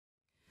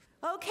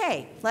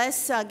Okay,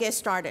 let's get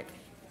started.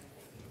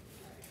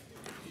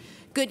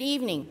 Good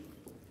evening.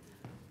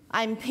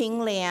 I'm Ping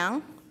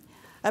Liang,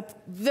 a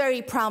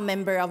very proud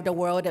member of the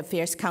World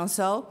Affairs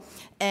Council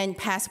and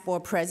past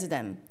board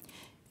president.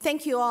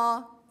 Thank you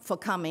all for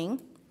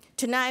coming.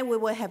 Tonight we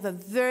will have a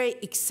very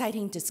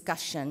exciting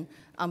discussion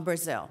on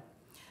Brazil.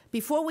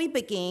 Before we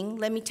begin,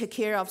 let me take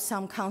care of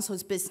some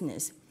council's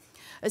business.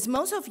 As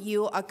most of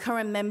you are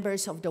current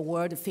members of the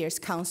World Affairs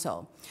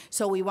Council,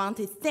 so we want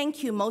to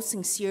thank you most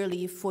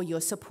sincerely for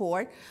your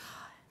support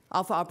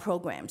of our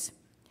programs.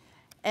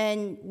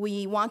 And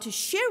we want to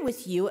share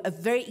with you a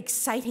very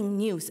exciting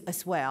news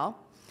as well.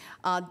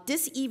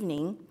 This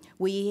evening,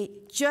 we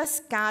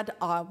just got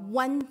our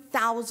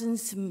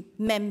 1,000th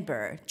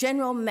member,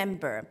 general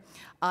member,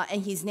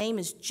 and his name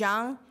is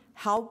John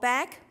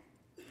Halbach.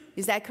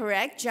 Is that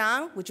correct,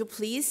 John? Would you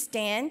please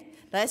stand?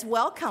 Let's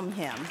welcome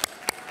him.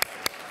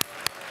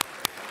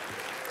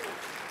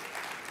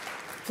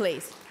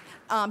 Please.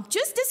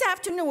 Just this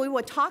afternoon, we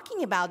were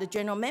talking about the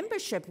general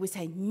membership. We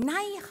said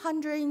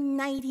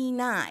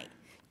 999,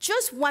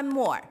 just one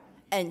more,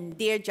 and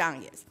there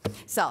John is.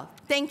 So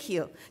thank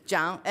you,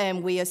 John,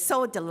 and we are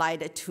so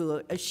delighted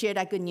to share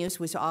that good news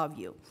with all of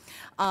you.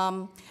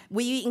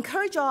 We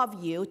encourage all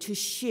of you to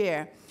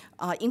share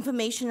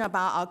information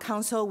about our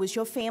council with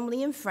your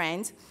family and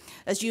friends.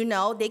 As you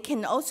know, they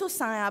can also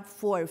sign up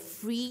for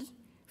free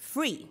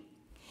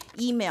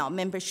email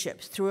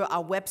memberships through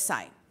our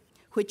website,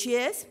 which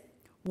is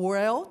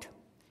World,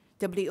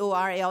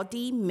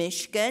 W-O-R-L-D,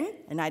 Michigan,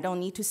 and I don't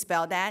need to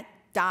spell that,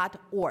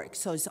 .org.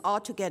 So it's all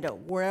together,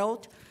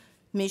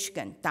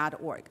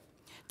 worldmichigan.org.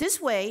 This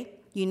way,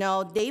 you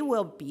know, they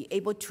will be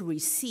able to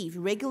receive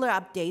regular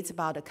updates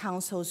about the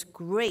council's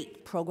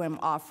great program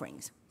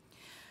offerings.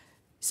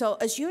 So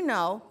as you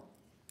know,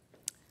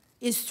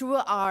 it's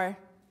through our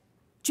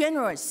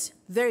generous,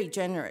 very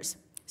generous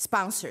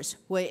sponsors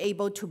we're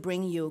able to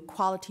bring you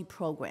quality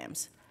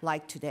programs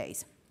like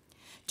today's.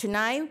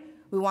 Tonight,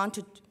 we want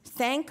to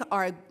thank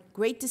our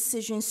Great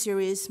Decision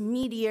Series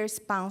media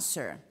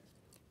sponsor,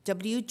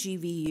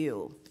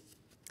 WGVU,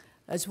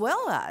 as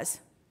well as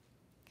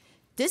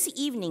this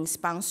evening's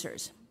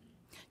sponsors,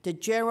 the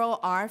Gerald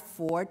R.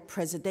 Ford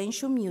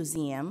Presidential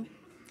Museum,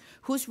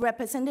 whose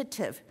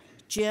representative,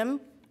 Jim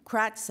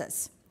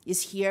Kratzis,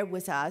 is here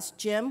with us.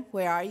 Jim,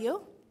 where are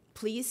you?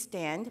 Please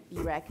stand, be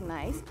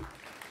recognized.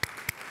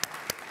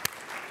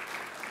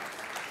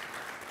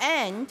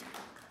 And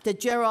the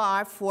Gerald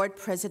R. Ford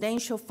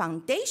Presidential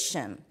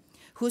Foundation,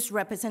 whose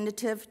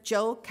representative,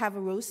 Joe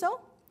Cavaruso,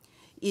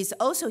 is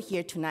also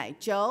here tonight.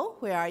 Joe,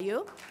 where are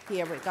you?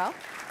 Here we go.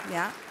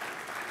 Yeah.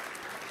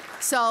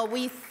 So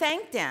we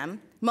thank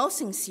them most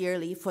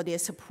sincerely for their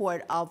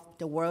support of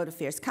the World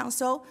Affairs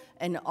Council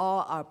and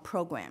all our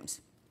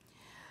programs.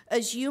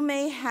 As you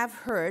may have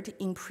heard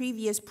in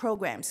previous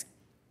programs,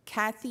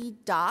 Kathy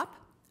Dopp,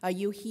 are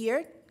you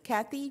here?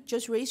 Kathy,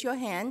 just raise your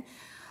hand.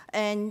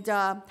 And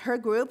her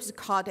group is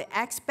called the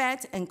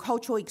Expats and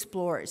Cultural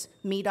Explorers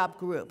Meetup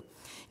Group.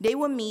 They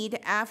will meet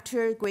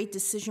after Great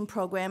Decision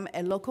program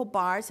at local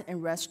bars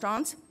and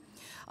restaurants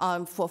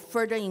for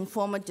further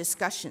informal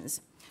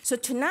discussions. So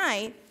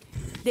tonight,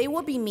 they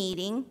will be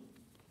meeting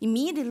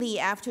immediately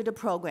after the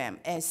program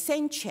at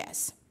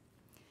Sanchez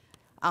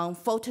on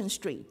Fulton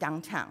Street,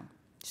 downtown.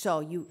 So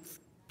you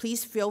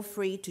please feel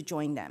free to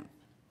join them.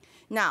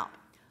 Now,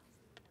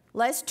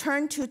 let's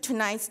turn to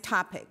tonight's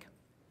topic.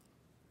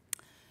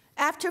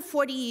 After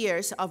 40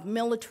 years of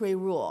military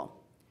rule,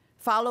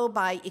 followed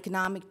by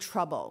economic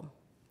trouble,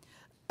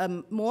 a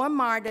more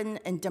modern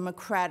and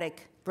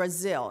democratic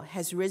Brazil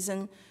has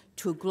risen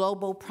to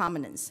global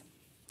prominence.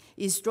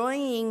 It's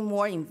drawing in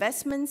more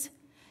investments,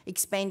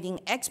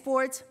 expanding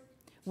exports,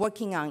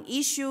 working on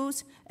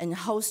issues, and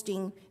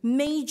hosting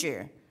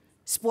major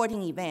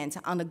sporting events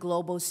on the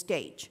global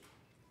stage.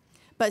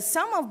 But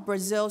some of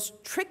Brazil's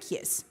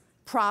trickiest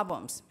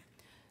problems,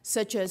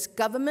 such as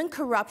government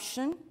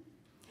corruption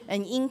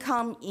and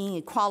income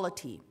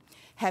inequality,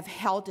 have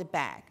held it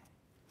back.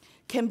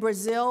 Can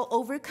Brazil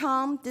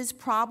overcome these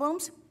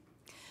problems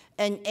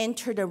and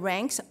enter the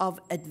ranks of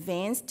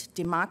advanced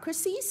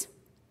democracies?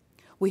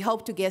 We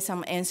hope to get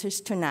some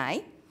answers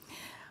tonight.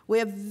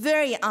 We are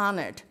very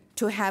honored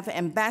to have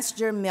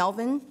Ambassador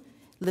Melvin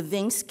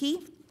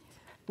Levinsky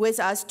with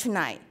us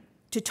tonight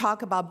to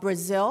talk about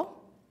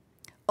Brazil,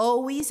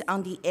 always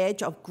on the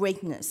edge of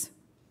greatness.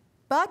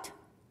 But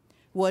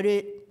will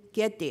it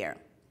get there?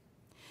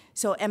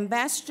 So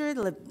Ambassador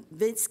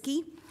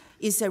Levinsky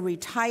is a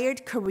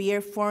retired career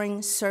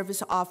Foreign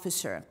Service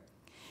officer.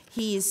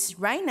 He is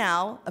right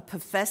now a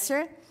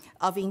professor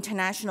of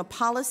international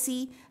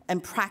policy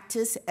and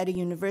practice at the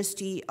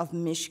University of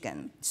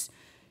Michigan's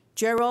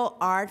Gerald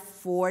R.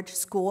 Ford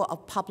School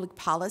of Public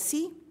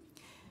Policy.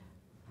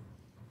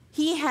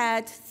 He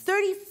had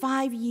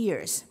 35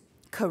 years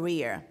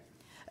career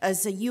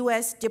as a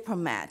U.S.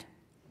 diplomat.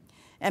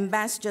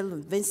 Ambassador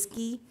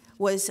Levinsky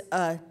was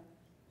an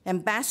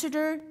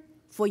ambassador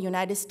for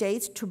United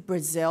States to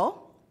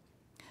Brazil,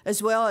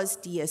 as well as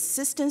the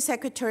Assistant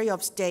Secretary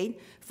of State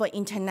for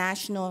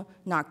International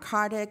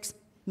Narcotics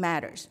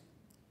Matters.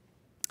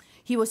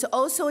 He was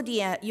also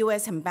the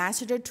U.S.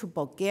 Ambassador to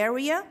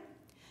Bulgaria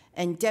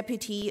and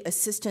Deputy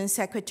Assistant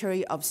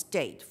Secretary of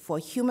State for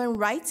Human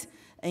Rights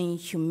and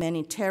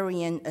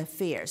Humanitarian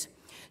Affairs.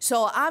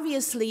 So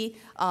obviously,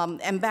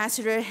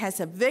 Ambassador has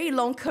a very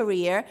long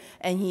career,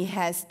 and he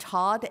has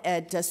taught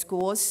at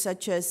schools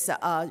such as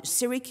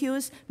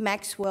Syracuse,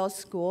 Maxwell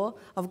School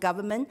of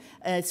Government,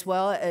 as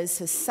well as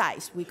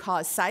SAIS. We call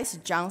it SAIS,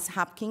 Johns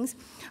Hopkins.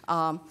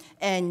 Due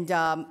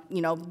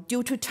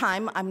to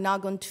time, I'm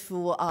not going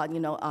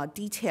to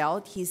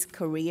detail his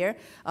career,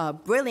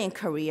 brilliant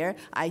career.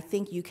 I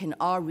think you can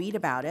all read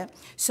about it.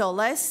 So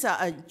let's,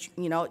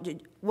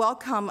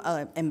 welcome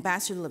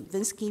Ambassador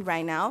Levinsky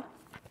right now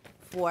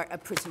for a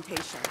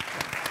presentation.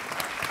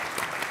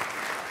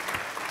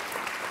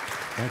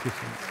 Thank you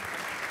so much.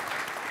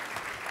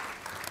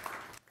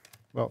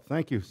 Well,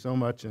 thank you so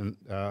much, and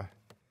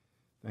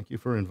thank you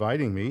for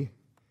inviting me.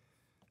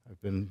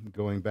 I've been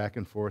going back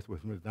and forth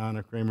with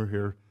Madonna Kramer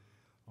here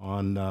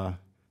on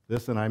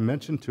this, and I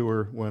mentioned to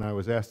her when I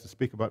was asked to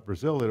speak about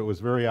Brazil that it was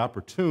very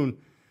opportune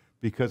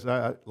because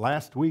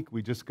last week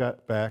we just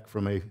got back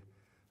from I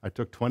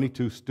took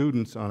 22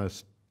 students on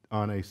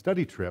a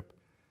study trip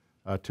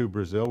to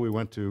Brazil. We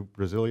went to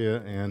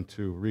Brasilia and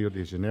to Rio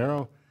de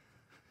Janeiro.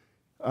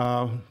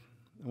 I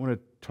want to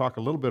talk a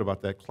little bit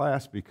about that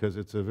class because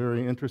it's a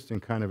very interesting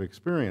kind of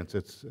experience.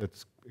 It's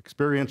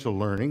experiential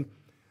learning.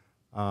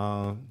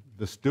 The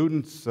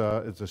students,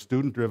 it's a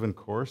student-driven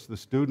course. The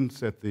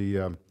students at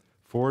the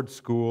Ford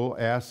School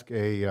ask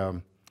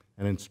an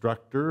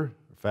instructor,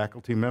 a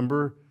faculty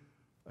member,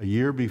 a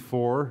year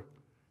before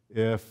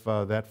if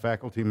that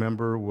faculty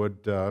member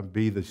would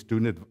be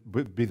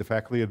the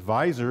faculty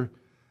advisor.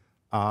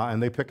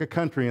 And they pick a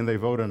country and they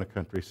vote on a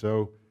country.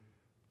 So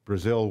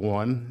Brazil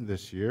won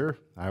this year.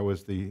 I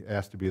was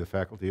asked to be the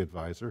faculty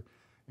advisor.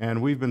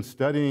 And we've been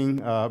studying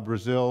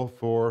Brazil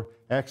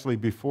actually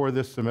before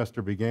this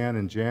semester began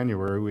in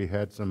January, we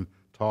had some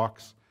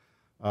talks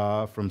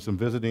from some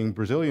visiting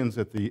Brazilians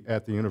at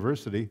the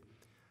university.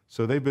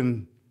 So they've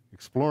been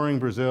exploring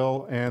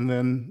Brazil, and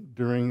then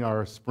during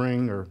our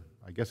spring, or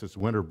I guess it's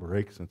winter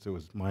break since it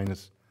was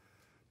minus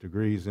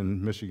degrees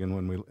in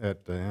Michigan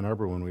at Ann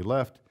Arbor when we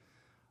left,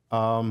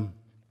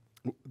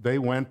 they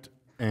went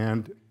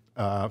and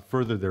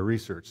furthered their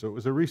research. So it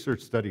was a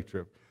research study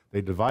trip.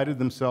 They divided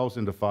themselves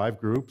into 5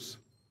 groups.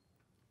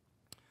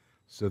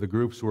 So the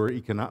groups were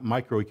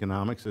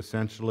microeconomics,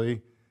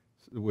 essentially,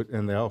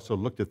 and they also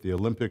looked at the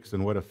Olympics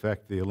and what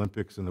effect the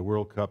Olympics and the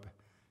World Cup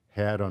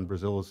had on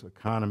Brazil's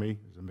economy.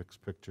 There's a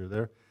mixed picture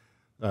there.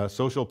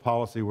 Social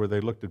policy, where they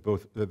looked at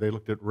they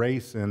looked at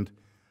race and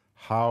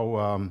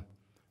how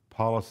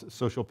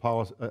social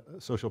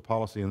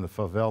policy in the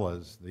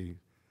favelas, the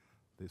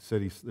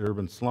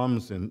urban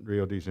slums in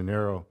Rio de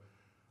Janeiro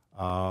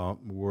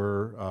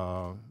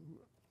were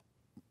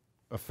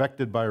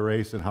affected by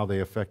race and how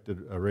they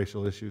affected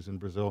racial issues in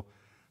Brazil.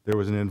 There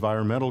was an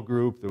environmental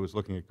group that was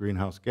looking at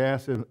greenhouse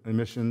gas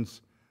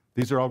emissions.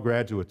 These are all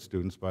graduate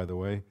students, by the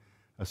way.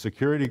 A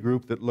security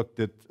group that looked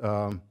at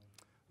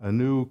a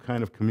new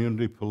kind of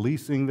community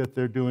policing that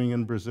they're doing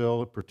in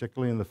Brazil,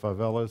 particularly in the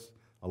favelas,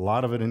 a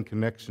lot of it in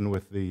connection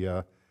with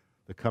the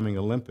coming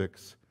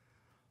Olympics.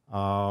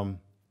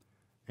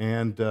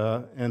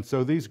 And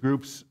so these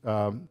groups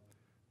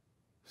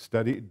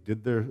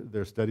did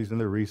their studies and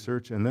their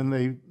research, and then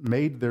they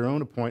made their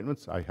own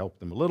appointments. I helped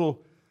them a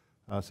little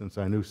since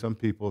I knew some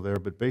people there,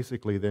 but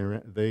basically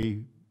they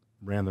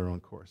ran their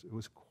own course. It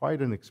was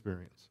quite an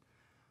experience.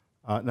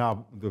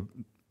 Now, the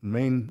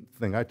main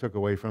thing I took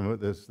away from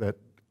it is that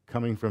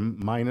coming from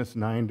minus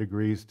 9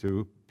 degrees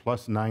to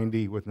plus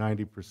 90 with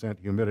 90%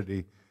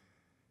 humidity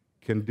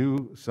can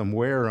do some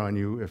wear on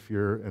you if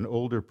you're an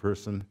older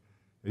person.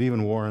 It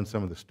even wore on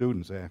some of the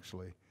students,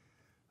 actually.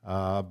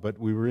 But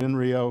we were in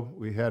Rio.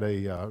 We had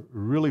a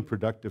really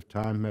productive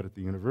time, met at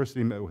the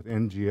university, met with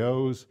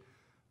NGOs,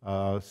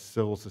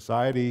 civil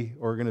society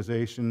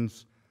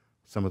organizations,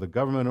 some of the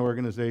government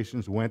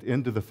organizations, went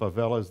into the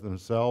favelas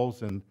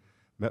themselves and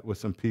met with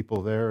some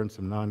people there and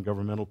some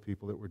non-governmental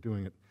people that were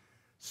doing it.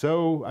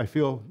 So I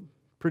feel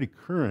pretty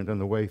current on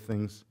the way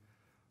things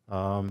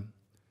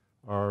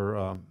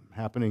are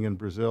happening in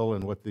Brazil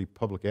and what the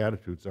public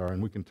attitudes are,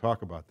 and we can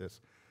talk about this.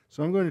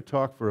 So I'm going to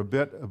talk for a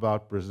bit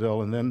about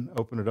Brazil and then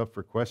open it up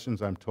for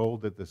questions. I'm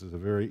told that this is a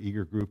very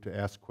eager group to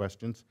ask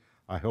questions.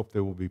 I hope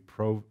they will be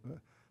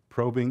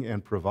probing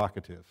and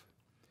provocative.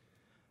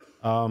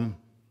 I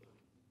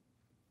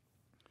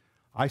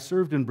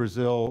served in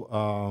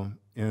Brazil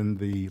in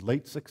the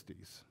late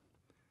 60s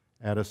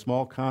at a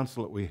small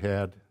consulate we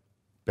had,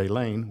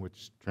 Belém,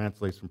 which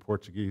translates from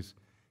Portuguese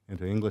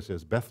into English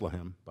as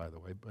Bethlehem, by the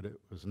way, but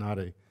it was not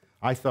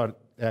I thought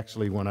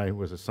actually when I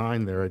was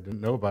assigned there, I didn't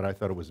know about it. I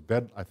thought it was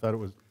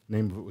the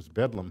name of it was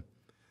Bedlam.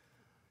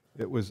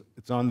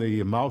 It's on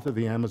the mouth of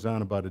the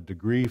Amazon, about a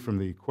degree from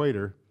the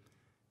equator,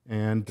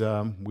 and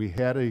we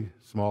had a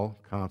small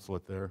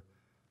consulate there,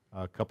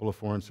 a couple of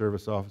Foreign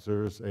Service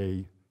officers,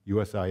 a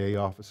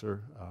USIA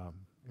officer,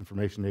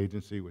 information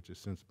agency, which has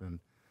since been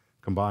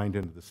combined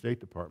into the State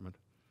Department.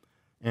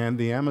 And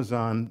the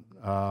Amazon,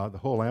 the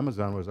whole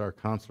Amazon was our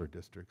consular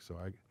district, so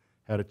I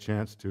had a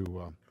chance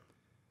to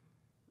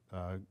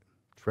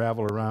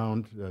travel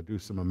around, do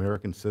some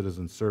American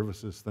citizen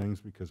services things,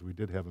 because we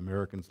did have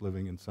Americans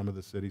living in some of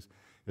the cities,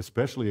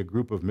 especially a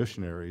group of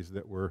missionaries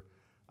that were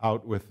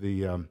out with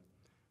the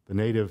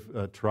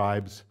native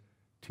tribes,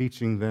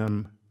 teaching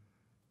them,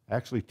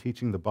 actually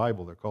teaching the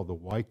Bible. They're called the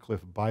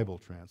Wycliffe Bible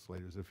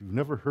Translators. If you've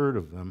never heard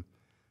of them,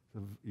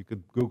 you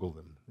could Google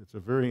them. It's a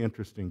very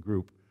interesting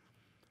group.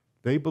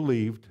 They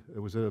believed, it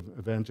was an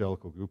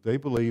evangelical group, they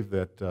believed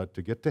that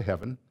to get to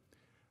heaven,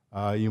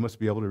 you must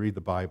be able to read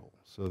the Bible.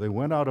 So they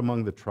went out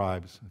among the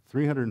tribes,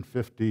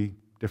 350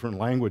 different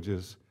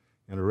languages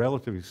in a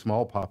relatively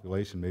small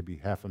population, maybe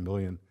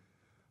 500,000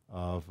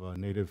 of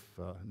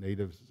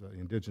natives,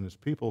 indigenous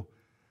people,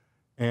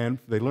 and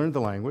they learned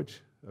the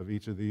language of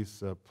each of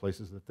these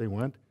places that they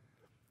went.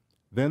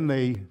 Then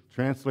they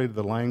translated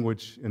the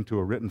language into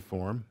a written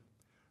form.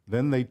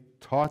 Then they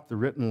taught the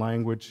written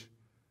language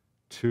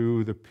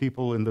to the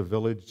people in the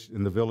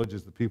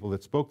villages, the people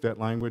that spoke that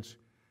language.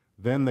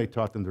 Then they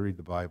taught them to read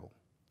the Bible.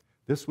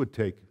 This would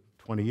take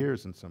 20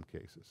 years in some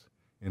cases,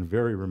 in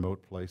very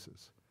remote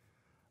places.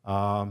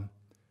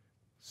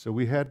 So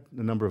we had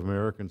a number of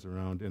Americans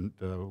around, and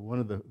one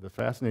of the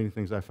fascinating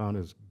things I found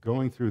is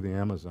going through the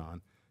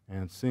Amazon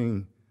and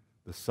seeing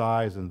the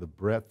size and the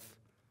breadth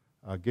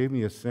gave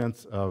me a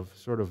sense of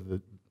sort of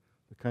the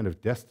kind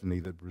of destiny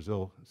that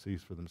Brazil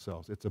sees for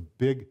themselves. It's a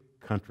big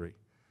country.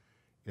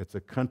 It's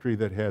a country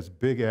that has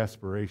big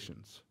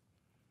aspirations.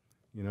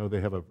 You know,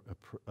 they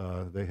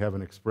have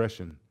an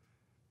expression,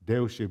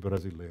 Deus é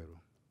brasileiro.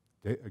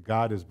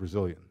 God is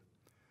Brazilian.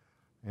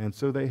 And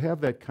so they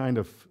have that kind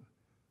of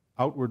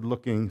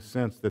outward-looking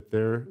sense that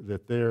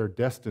they're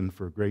destined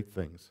for great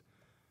things.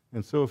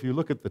 And so if you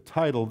look at the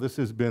title, this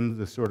has been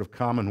the sort of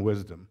common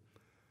wisdom.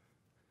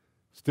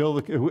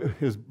 Still,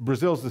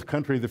 Brazil's the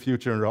country of the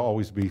future, and it'll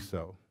always be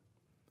so.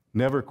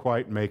 Never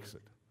quite makes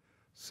it.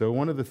 So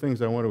one of the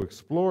things I want to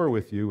explore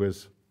with you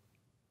is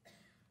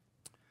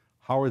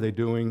how are they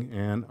doing,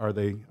 and are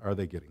they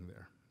getting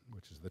there?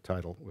 Which is the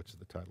title of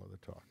the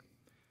talk.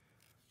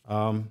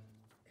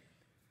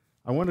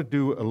 I want to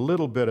do a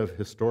little bit of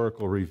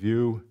historical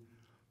review.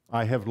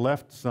 I have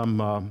left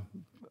some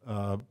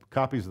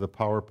copies of the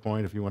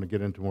PowerPoint if you want to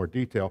get into more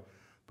detail,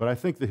 but I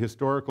think the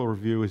historical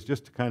review is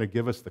just to kind of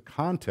give us the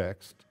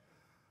context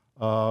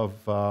of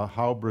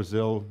how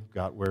Brazil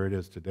got where it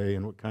is today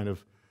and what kind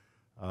of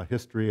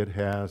history it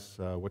has,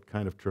 what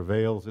kind of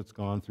travails it's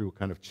gone through, what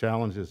kind of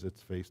challenges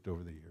it's faced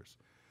over the years.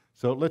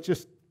 So let's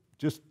just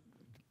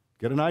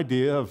get an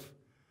idea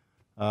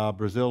of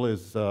Brazil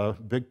is a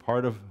big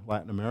part of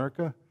Latin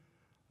America.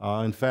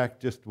 In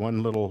fact, just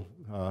one little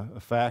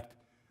fact,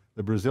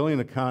 the Brazilian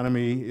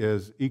economy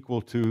is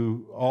equal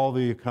to all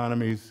the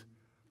economies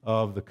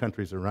of the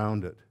countries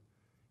around it,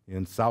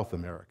 in South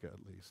America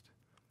at least.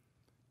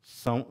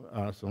 So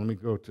let me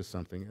go to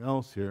something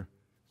else here.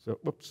 So,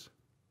 whoops.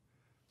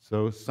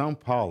 So Sao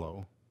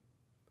Paulo,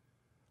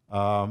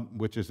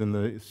 which is in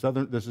the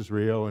southern, this is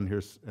Rio, and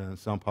here's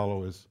Sao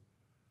Paulo is,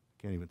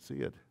 can't even see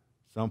it.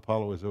 Sao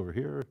Paulo is over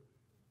here.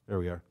 There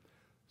we are.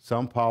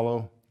 Sao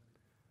Paulo.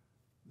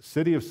 The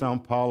city of Sao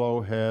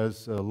Paulo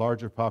has a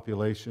larger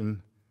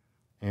population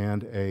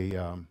and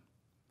a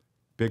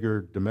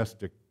bigger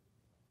domestic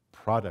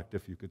product,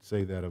 if you could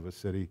say that, of a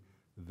city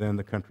than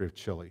the country of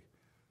Chile.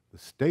 The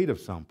state of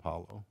Sao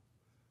Paulo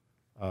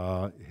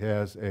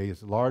has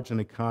as large an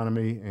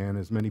economy and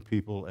as many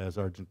people as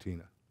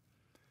Argentina.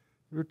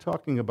 We're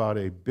talking about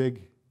a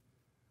big,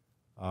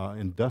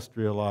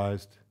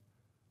 industrialized,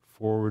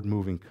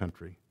 forward-moving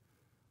country.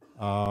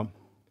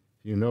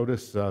 You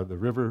notice the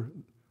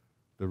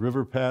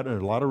river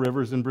pattern, a lot of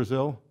rivers in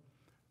Brazil.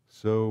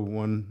 So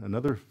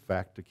another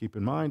fact to keep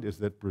in mind is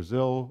that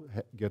Brazil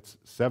gets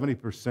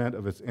 70%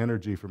 of its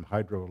energy from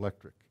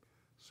hydroelectric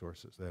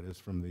sources. That is,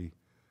 from the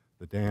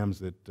dams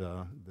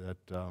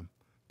that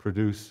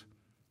produce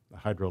the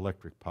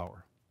hydroelectric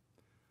power.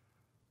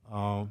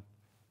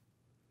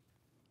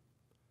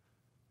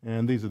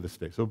 And these are the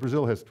states. So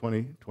Brazil has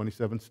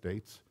 27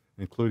 states,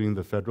 including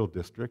the federal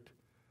district.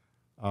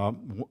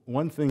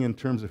 One thing in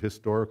terms of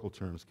historical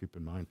terms, keep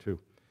in mind too.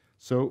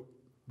 So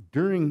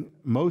during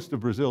most of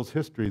Brazil's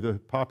history, the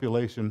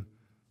population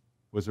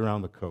was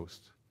around the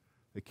coast.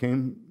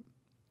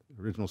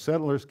 Original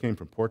settlers came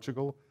from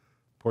Portugal.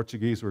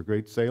 Portuguese were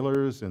great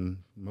sailors, and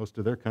most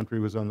of their country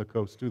was on the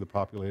coast too, the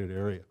populated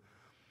area.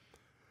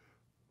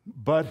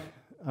 But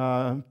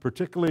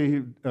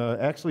particularly,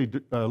 actually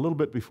a little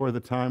bit before the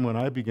time when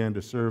I began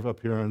to serve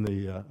up here on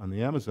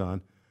the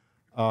Amazon,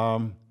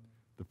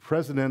 the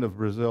president of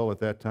Brazil at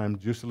that time,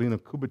 Juscelino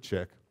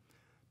Kubitschek,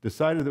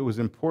 decided it was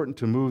important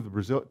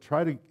to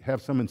try to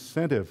have some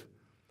incentive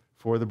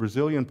for the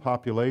Brazilian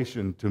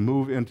population to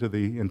move into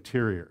the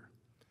interior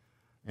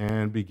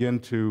and begin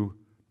to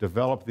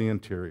develop the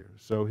interior.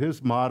 So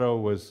his motto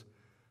was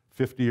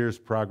 50 years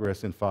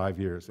progress in 5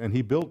 years. And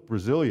he built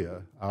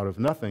Brasilia out of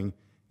nothing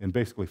in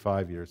basically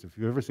 5 years. If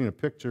you've ever seen a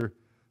picture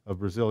of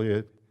Brasilia,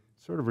 it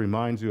sort of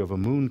reminds you of a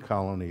moon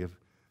colony of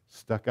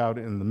stuck out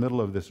in the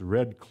middle of this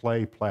red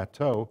clay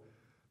plateau,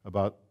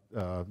 about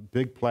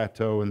big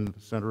plateau in the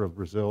center of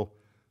Brazil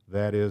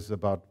that is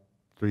about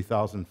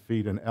 3,000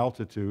 feet in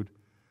altitude.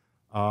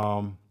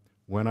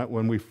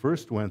 When we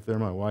first went there,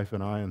 my wife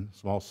and I and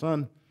small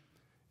son,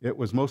 it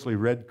was mostly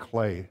red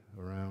clay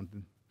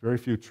around, very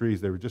few trees.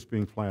 They were just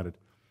being planted.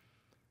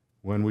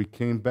 When we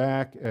came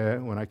back,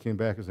 when I came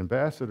back as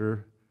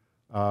ambassador,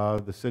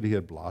 the city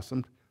had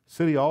blossomed. The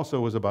city also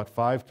was about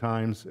 5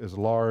 times as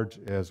large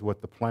as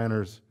what the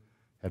planners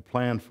had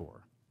planned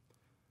for.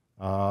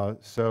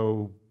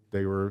 So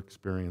they were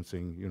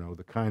experiencing,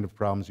 the kind of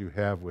problems you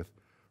have with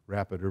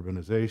rapid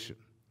urbanization.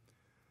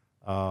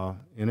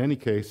 In any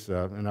case,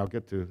 and I'll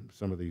get to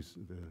some of these,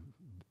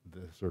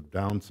 the sort of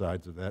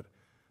downsides of that,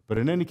 but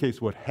in any case,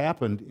 what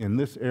happened in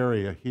this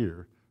area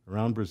here,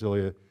 around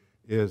Brasilia,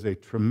 is a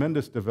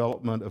tremendous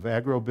development of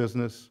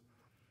agribusiness,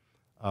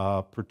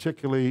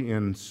 particularly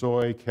in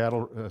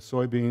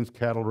soybeans,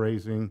 cattle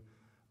raising,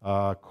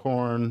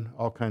 corn,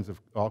 all kinds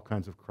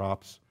of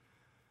crops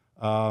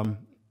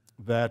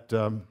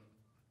that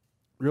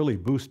really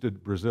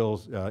boosted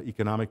Brazil's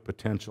economic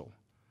potential.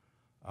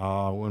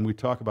 When we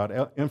talk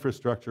about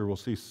infrastructure, we'll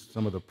see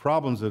some of the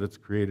problems that it's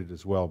created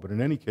as well. But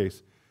in any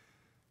case,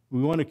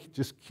 we want to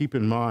just keep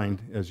in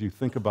mind, as you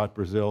think about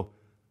Brazil,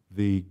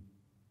 the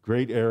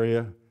great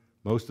area.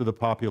 Most of the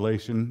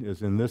population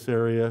is in this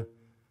area.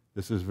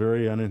 This is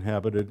very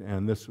uninhabited,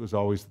 and this was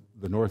always,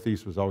 the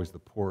Northeast was always the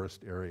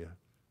poorest area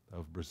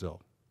of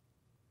Brazil.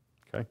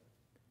 Okay?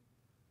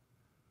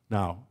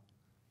 Now,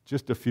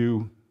 just a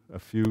few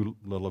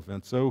little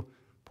events. So,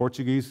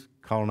 Portuguese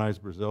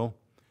colonized Brazil.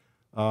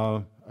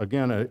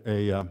 Again,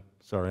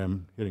 sorry,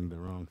 I'm hitting the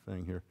wrong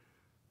thing here.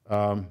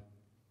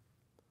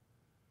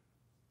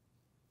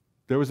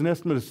 There was an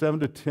estimate of 7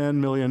 to 10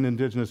 million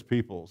indigenous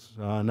peoples.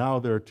 Now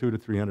there are 200,000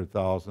 to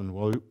 300,000.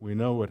 Well, we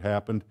know what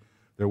happened.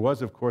 There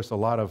was, of course, a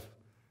lot of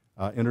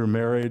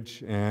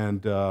intermarriage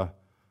and a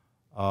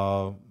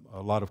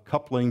lot of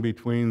coupling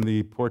between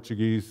the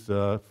Portuguese,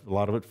 a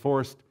lot of it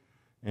forced,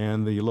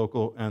 and the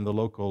local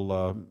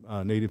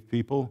native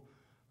people.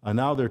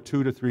 Now there are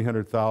 200,000 to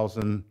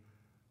 300,000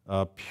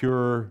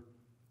 pure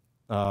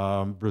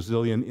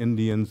Brazilian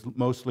Indians,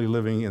 mostly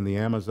living in the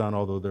Amazon,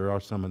 although there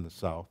are some in the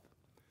south.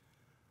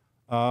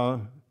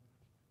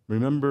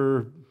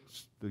 Remember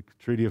the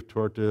Treaty of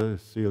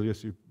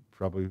Tordesillas?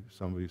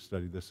 Some of you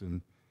studied this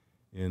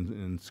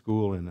in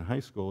school and in high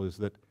school. Is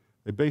that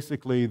they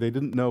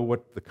didn't know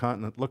what the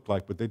continent looked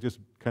like, but they just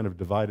kind of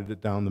divided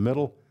it down the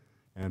middle,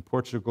 and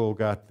Portugal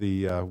got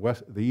the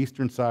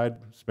eastern side,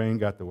 Spain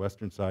got the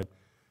western side.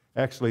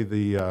 Actually,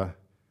 the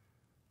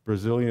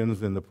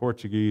Brazilians and the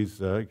Portuguese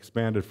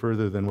expanded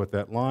further than what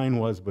that line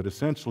was, but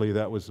essentially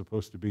that was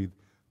supposed to be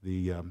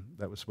the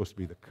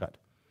cut.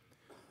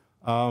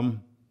 Let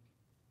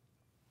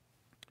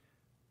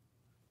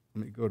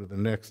me go to the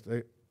next.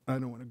 I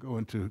don't want to go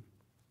into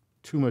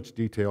too much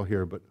detail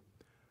here, but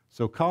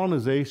so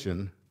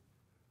colonization,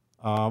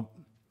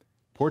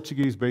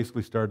 Portuguese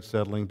basically started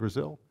settling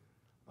Brazil.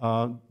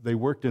 They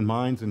worked in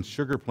mines and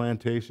sugar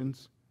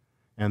plantations,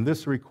 and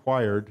this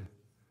required,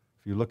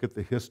 if you look at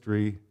the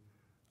history,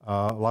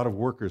 a lot of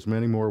workers,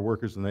 many more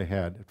workers than they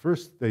had. At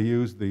first, they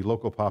used the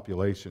local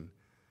population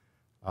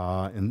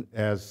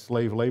as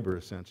slave labor,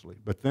 essentially.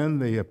 But then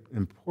they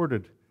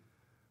imported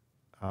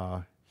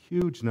a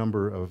huge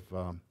number of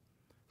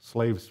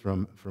slaves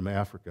from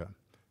Africa,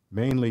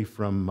 mainly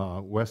from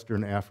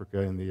Western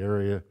Africa in the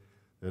area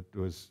that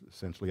was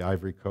essentially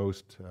Ivory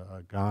Coast,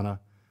 Ghana,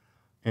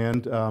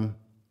 and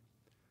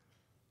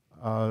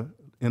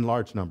in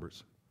large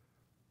numbers.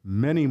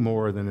 Many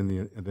more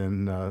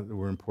than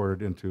were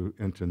imported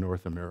into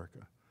North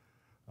America,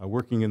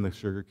 working in the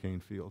sugarcane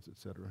fields,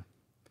 etc.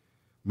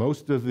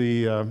 Most of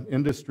the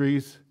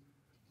industries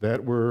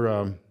that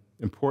were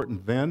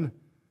important then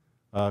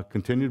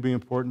continue to be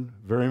important.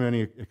 Very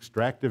many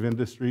extractive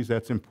industries.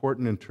 That's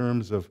important in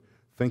terms of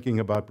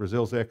thinking about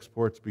Brazil's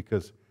exports,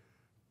 because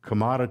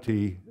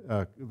the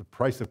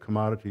price of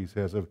commodities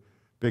has a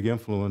big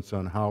influence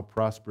on how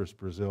prosperous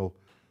Brazil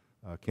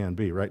can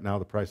be. Right now,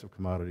 the price of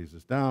commodities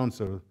is down,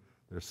 so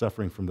they're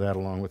suffering from that,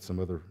 along with some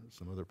other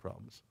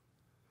problems.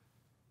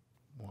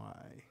 Why?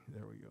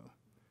 There we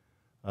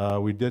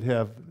go. We did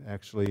have,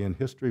 actually, in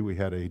history, we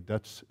had a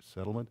Dutch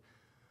settlement.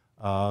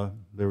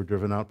 They were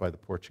driven out by the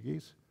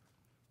Portuguese,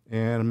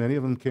 and many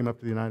of them came up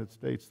to the United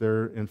States.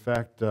 In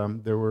fact,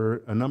 there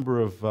were a number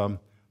of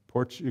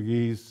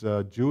Portuguese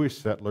Jewish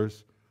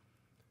settlers,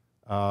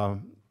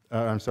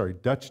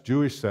 Dutch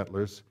Jewish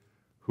settlers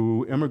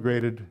who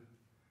immigrated.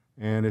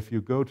 And if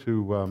you go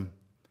to,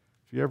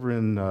 if you're ever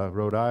in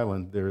Rhode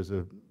Island, there's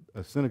a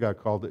synagogue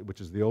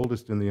which is the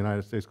oldest in the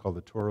United States, called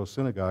the Touro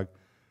Synagogue,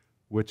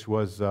 which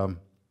was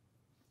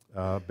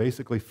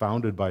basically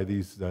founded by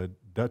these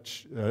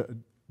Dutch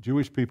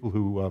Jewish people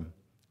who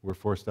were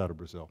forced out of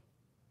Brazil.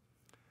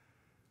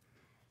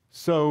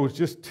 So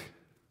just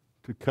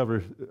to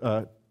cover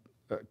a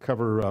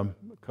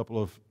couple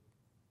of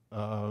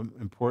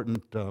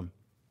important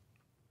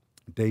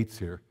dates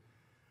here.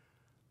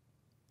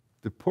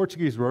 The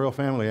Portuguese royal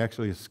family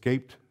actually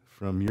escaped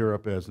from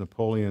Europe as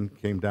Napoleon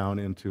came down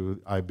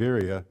into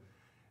Iberia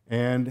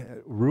and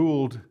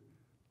ruled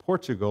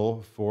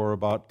Portugal for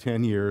about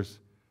 10 years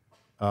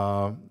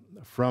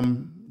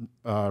from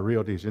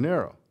Rio de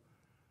Janeiro.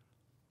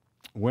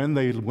 When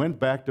they went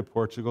back to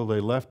Portugal,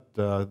 they left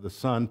the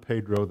son,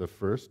 Pedro I,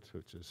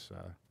 which is,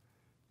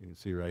 you can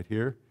see right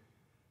here,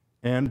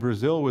 and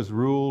Brazil was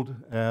ruled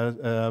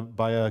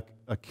by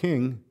a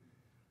king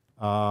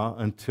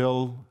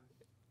until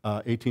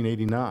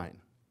 1889,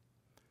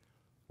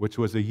 which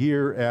was a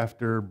year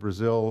after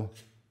Brazil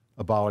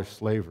abolished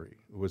slavery.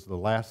 It was the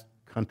last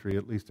country,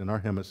 at least in our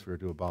hemisphere,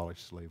 to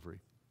abolish slavery.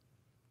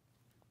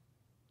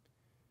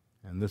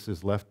 And this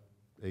has left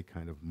a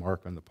kind of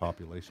mark on the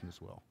population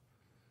as well.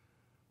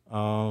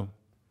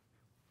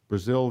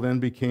 Brazil then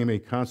became a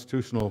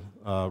constitutional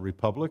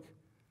republic,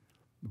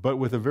 but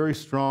with a very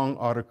strong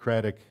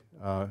autocratic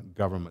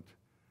government.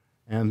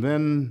 And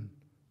then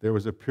there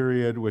was a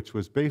period which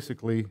was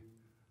basically,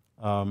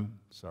 what's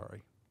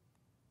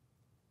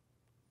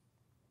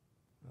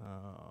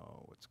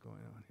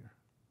going on here?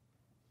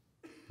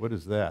 What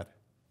is that?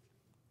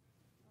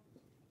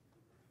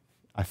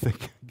 I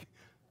think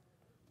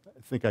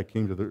I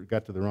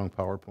got to the wrong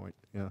PowerPoint.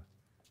 Yeah, can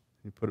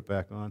you put it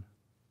back on?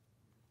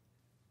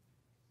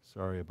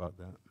 Sorry about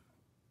that.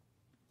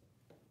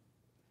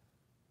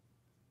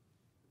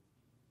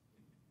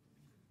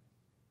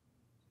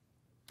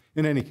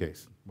 In any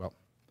case, well,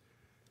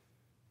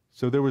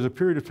 so there was a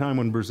period of time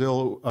when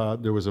Brazil,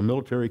 there was a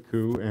military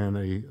coup, and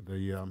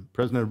the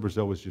president of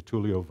Brazil was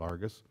Getulio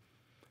Vargas,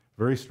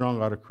 very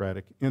strong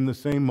autocratic, in the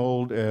same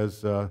mold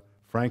as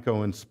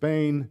Franco in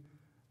Spain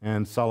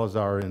and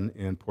Salazar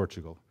in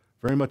Portugal.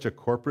 Very much a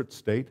corporate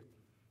state,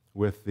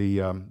 with the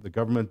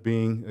government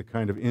being a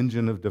kind of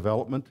engine of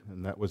development,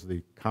 and that was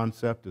the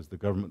concept, as the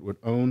government would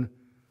own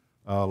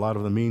a lot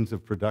of the means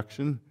of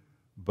production,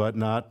 but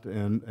not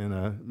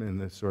in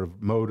the sort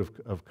of mode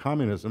of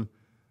communism,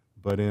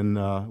 but in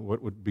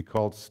what would be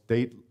called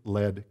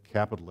state-led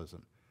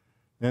capitalism.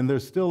 And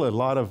there's still a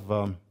lot of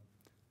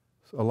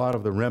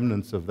the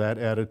remnants of that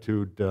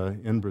attitude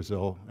in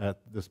Brazil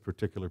at this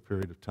particular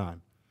period of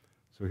time.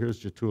 So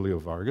here's Getulio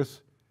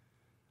Vargas.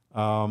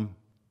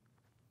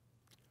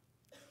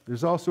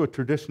 There's also a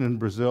tradition in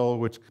Brazil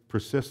which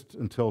persists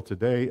until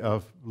today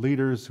of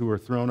leaders who are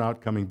thrown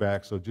out coming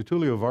back. So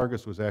Getulio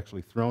Vargas was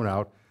actually thrown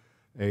out.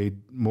 A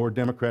more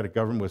democratic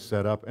government was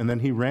set up, and then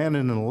he ran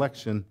in an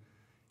election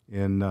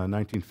in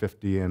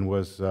 1950 and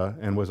was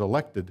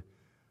elected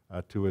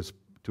to his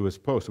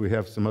post. We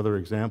have some other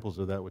examples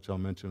of that, which I'll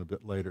mention a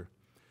bit later.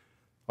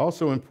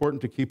 Also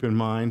important to keep in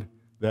mind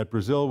that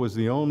Brazil was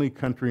the only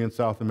country in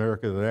South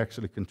America that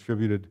actually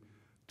contributed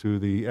to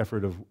the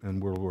effort in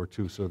World War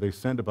II. So they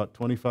sent about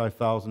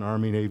 25,000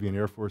 Army, Navy, and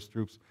Air Force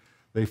troops.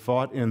 They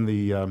fought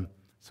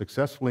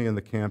successfully in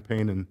the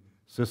campaign in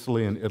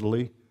Sicily and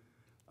Italy.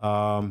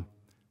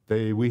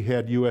 We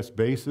had U.S.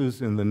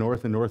 bases in the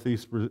north and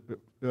northeast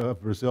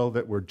of Brazil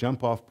that were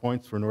jump-off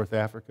points for North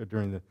Africa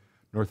during the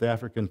North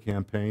African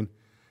campaign.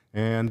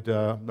 And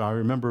I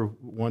remember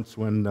once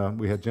when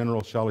we had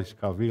General Charles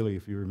Calvillo,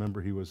 if you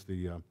remember, he was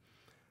the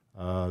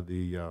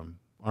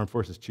Armed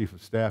Forces Chief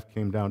of Staff,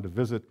 came down to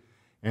visit,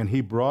 and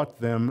he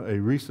brought them a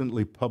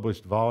recently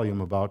published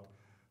volume about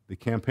the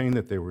campaign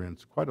that they were in.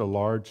 It's quite a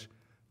large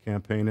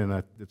campaign,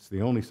 and it's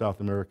the only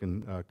South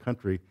American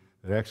country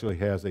that actually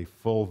has a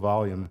full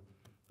volume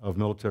of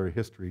military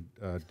history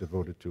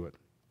devoted to it.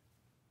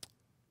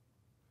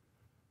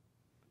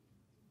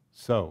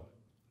 So,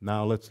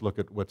 now let's look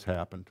at what's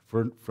happened.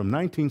 From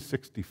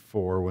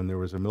 1964, when there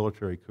was a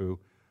military coup,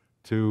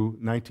 to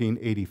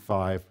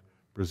 1985,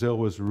 Brazil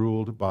was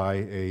ruled by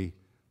a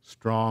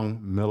strong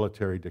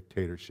military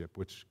dictatorship,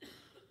 which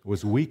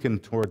was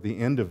weakened toward the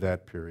end of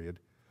that period.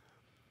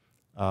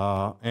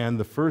 And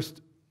the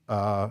first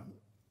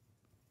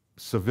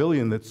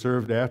civilian that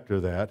served after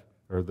that,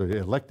 or the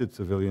elected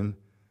civilian,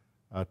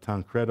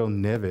 Tancredo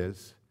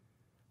Neves,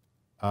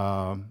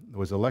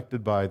 was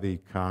elected by the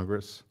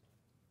Congress.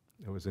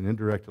 It was an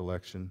indirect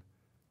election,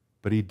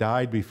 but he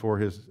died before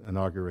his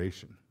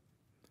inauguration.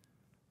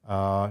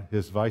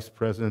 His vice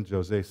president,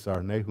 José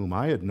Sarney, whom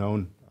I had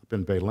known up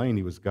in Belém,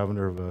 he was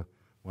governor of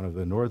one of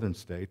the northern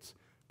states,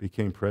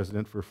 became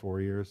president for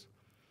 4 years.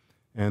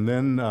 And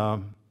then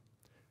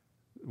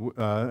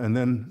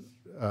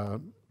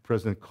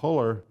President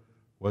Collor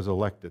was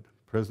elected.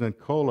 President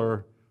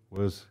Collor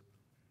was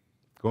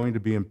going to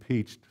be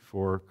impeached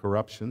for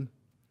corruption,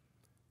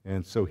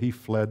 and so he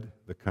fled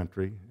the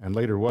country and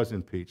later was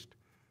impeached.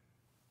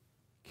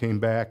 Came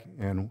back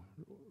and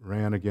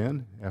ran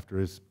again after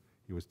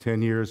he was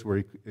 10 years where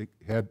he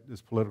had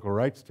his political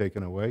rights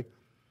taken away.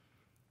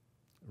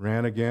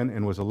 Ran again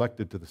and was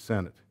elected to the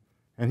Senate.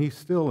 And he's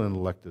still an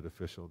elected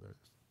official there.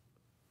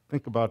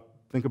 Think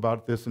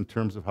about this in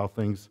terms of how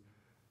things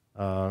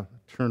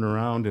turn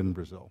around in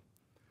Brazil.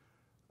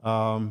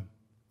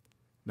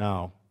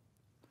 Now,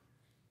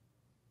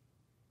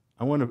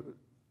 I want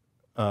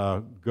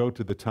to go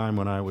to the time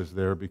when I was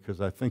there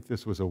because I think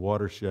this was a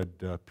watershed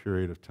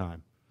period of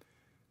time.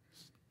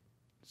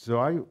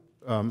 So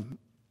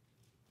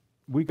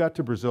we got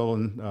to Brazil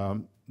in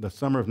the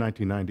summer of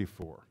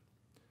 1994.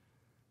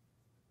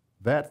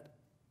 That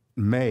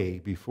May,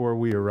 before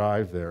we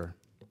arrived there,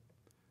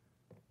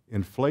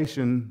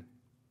 inflation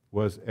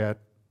was at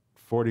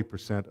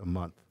 40% a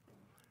month.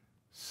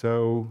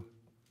 So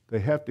they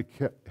had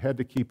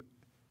to keep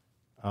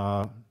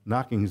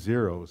knocking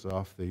zeros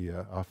off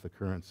the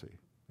currency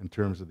in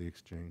terms of the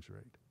exchange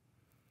rate.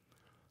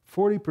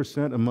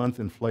 40% a month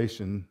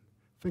inflation,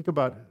 think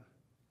about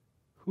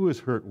who is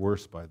hurt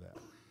worse by that,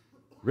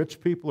 rich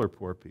people or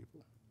poor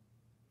people?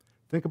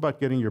 Think about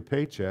getting your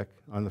paycheck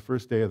on the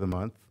first day of the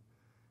month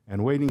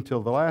and waiting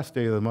till the last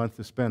day of the month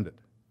to spend it.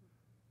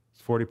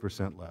 It's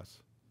 40%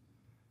 less.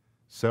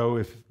 So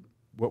if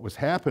what was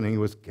happening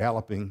was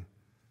galloping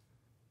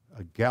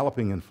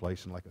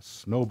inflation, like a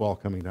snowball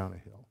coming down a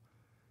hill,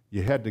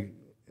 you had to,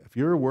 if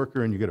you're a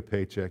worker and you get a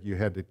paycheck, you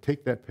had to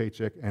take that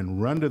paycheck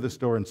and run to the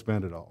store and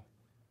spend it all.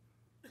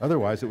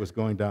 Otherwise, it was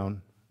going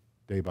down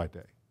day by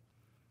day.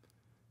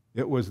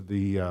 It was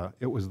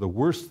the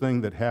worst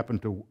thing that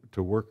happened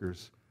to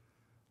workers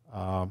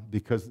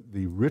because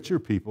the richer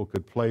people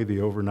could play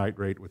the overnight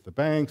rate with the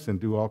banks and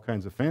do all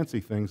kinds of fancy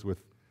things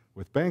with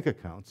bank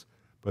accounts.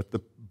 But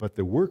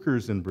the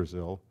workers in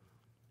Brazil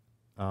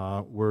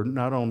were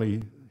not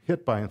only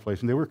hit by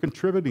inflation, they were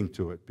contributing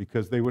to it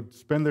because they would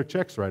spend their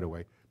checks right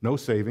away. No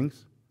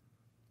savings.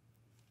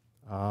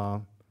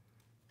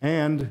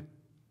 And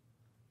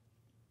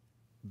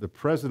the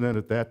president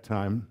at that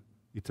time,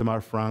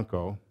 Itamar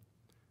Franco,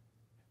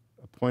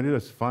 appointed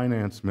as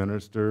finance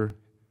minister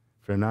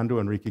Fernando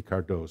Henrique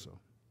Cardoso.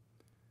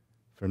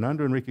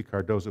 Fernando Henrique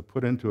Cardoso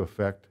put into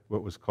effect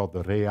what was called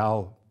the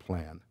Real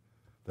Plan,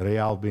 the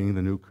Real being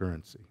the new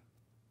currency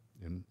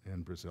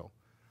in Brazil.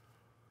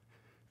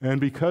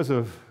 And because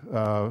of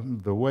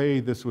the way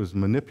this was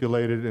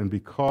manipulated and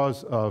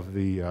because of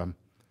an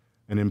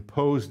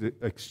imposed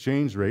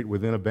exchange rate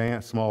within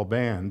a small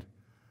band,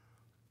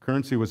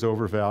 currency was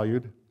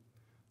overvalued.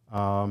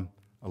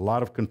 A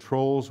lot of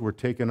controls were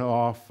taken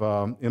off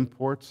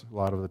imports. A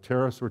lot of the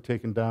tariffs were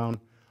taken down.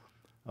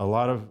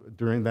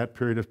 During that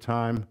period of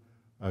time,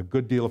 a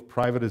good deal of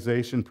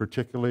privatization,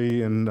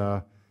 particularly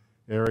in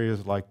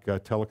areas like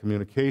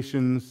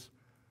telecommunications.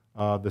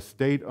 The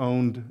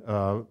state-owned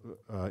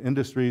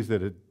industries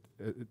that it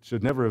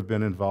should never have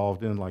been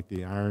involved in, like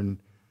the iron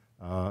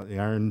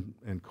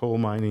and coal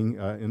mining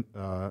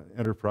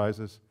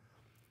enterprises.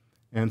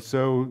 And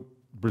so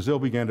Brazil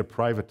began to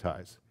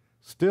privatize,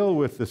 still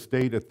with the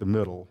state at the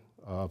middle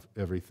of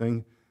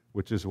everything,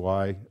 which is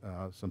why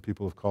some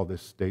people have called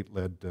this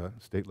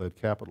state-led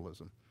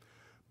capitalism.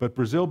 But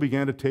Brazil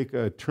began to take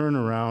a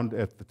turnaround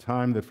at the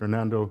time that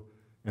Fernando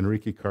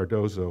Henrique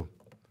Cardoso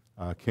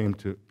came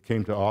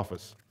to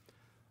office.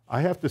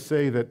 I have to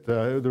say that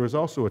there was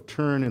also a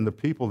turn in the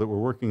people that were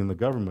working in the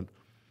government.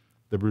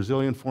 The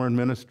Brazilian Foreign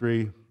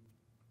Ministry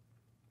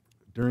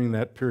during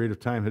that period of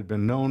time had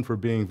been known for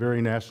being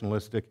very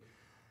nationalistic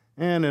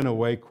and in a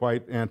way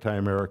quite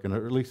anti-American,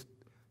 or at least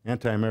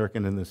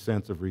anti-American in the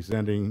sense of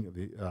resenting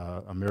the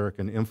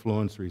American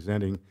influence,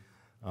 resenting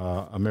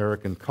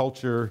American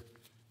culture,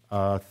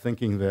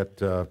 thinking that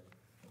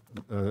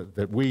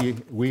that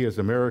we as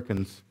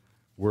Americans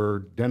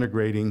were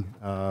denigrating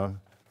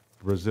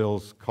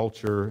Brazil's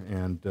culture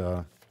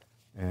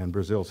and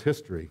Brazil's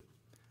history.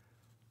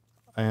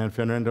 And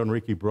Fernando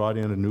Henrique brought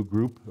in a new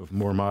group of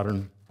more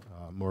modern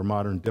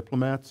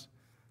diplomats.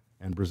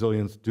 And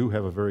Brazilians do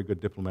have a very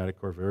good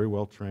diplomatic corps, very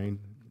well trained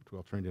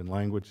in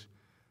languages,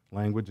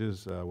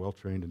 well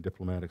trained in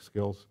diplomatic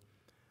skills.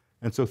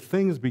 And so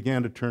things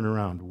began to turn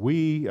around.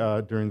 We,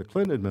 during the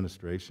Clinton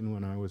administration,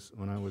 when I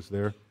was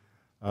there,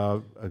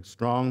 a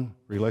strong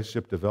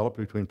relationship developed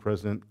between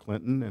President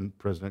Clinton and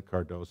President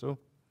Cardoso,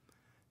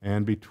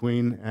 and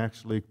between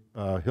actually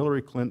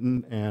Hillary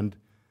Clinton and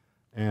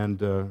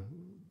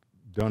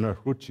Dona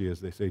Ruth,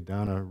 as they say,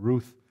 Donna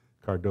Ruth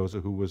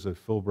Cardoso, who was a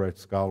Fulbright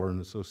scholar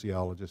and a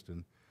sociologist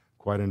and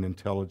quite an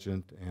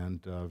intelligent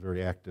and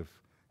very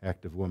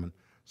active woman.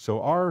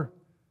 So our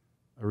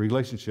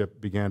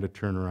relationship began to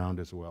turn around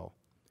as well.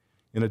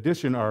 In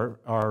addition,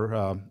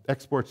 our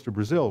exports to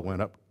Brazil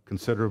went up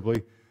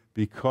considerably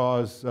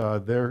because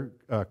their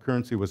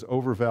currency was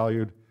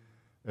overvalued.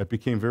 It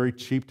became very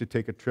cheap to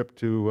take a trip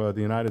to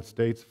the United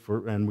States,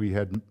 and we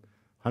had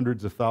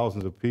hundreds of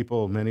thousands of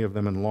people, many of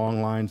them in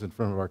long lines in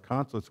front of our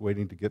consulates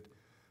waiting to get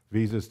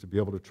visas to be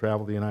able to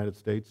travel to the United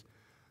States.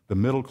 The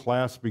middle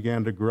class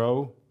began to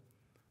grow.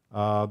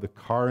 The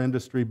car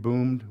industry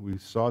boomed. We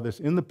saw this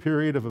in the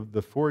period of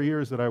the 4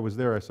 years that I was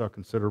there. I saw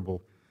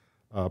considerable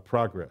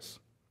progress.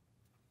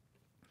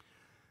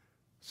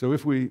 So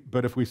if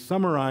we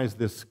summarize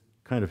this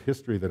kind of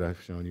history that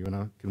I've shown you,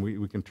 and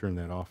we can turn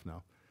that off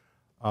now,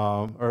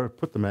 or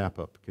put the map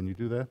up. Can you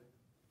do that?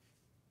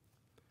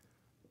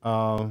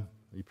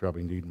 You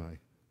probably need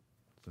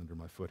it's under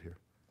my foot here.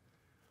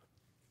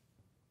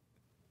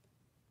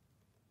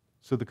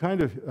 So the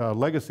kind of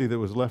legacy that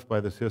was left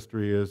by this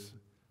history is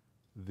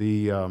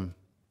I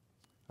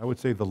would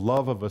say the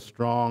love of a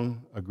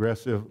strong,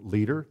 aggressive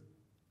leader,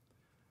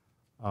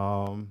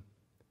 a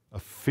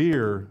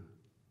fear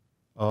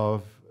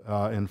of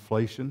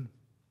inflation,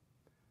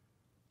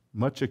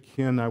 much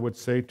akin, I would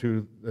say,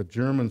 to the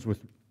Germans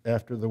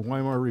after the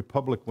Weimar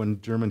Republic when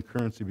German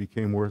currency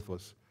became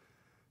worthless.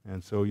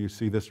 And so you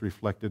see this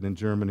reflected in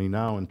Germany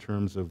now in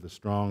terms of the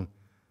strong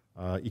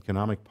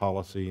economic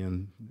policy,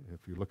 and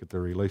if you look at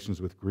their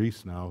relations with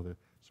Greece now, the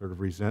sort of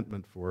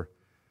resentment for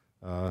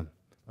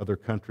other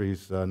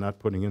countries not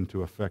putting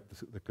into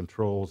effect the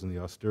controls and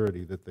the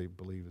austerity that they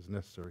believe is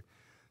necessary.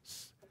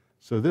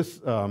 So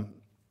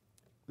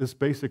this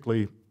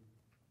basically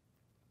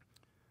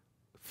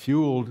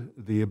fueled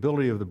the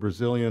ability of the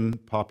Brazilian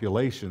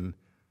population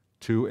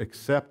to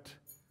accept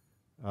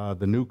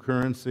the new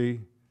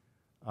currency,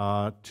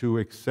 to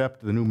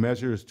accept the new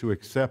measures, to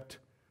accept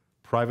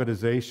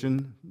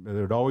privatization.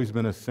 There had always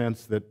been a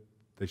sense that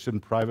they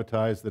shouldn't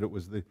privatize, that it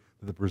was the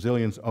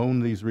Brazilians own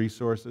these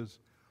resources.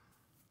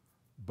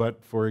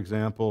 But, for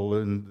example,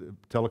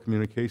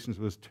 telecommunications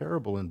was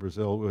terrible in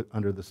Brazil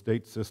under the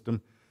state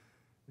system.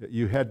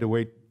 You had to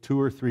wait 2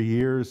 or 3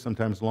 years,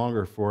 sometimes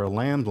longer, for a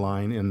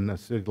landline in a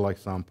city like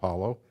São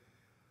Paulo,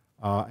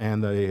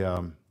 and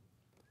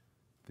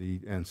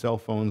cell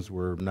phones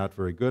were not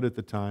very good at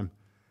the time.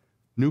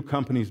 New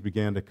companies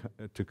began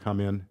to come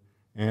in,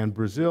 and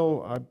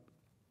Brazil,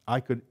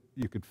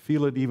 you could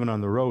feel it even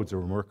on the roads. There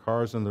were more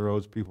cars on the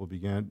roads. People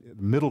began,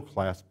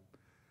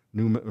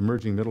 new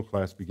emerging middle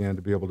class began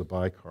to be able to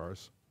buy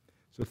cars.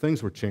 So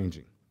things were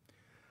changing.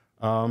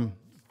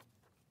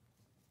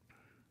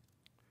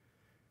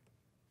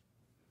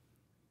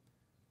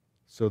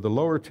 So the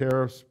lower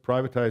tariffs,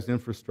 privatized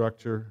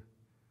infrastructure,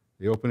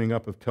 the opening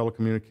up of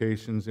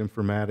telecommunications,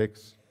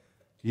 informatics,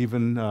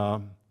 even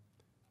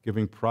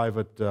giving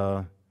private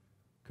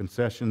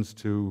concessions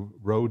to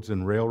roads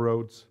and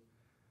railroads,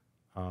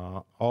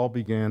 all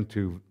began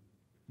to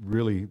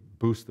really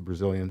boost the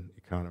Brazilian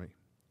economy.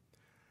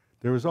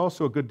 There was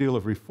also a good deal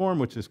of reform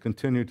which has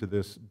continued to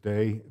this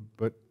day,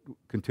 but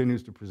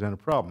continues to present a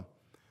problem.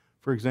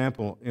 For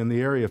example, in the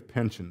area of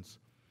pensions,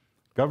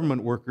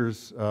 government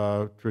workers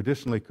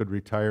traditionally could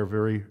retire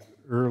very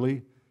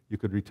early. You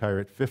could retire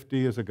at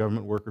 50 as a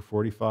government worker,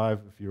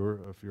 45 if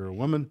you're a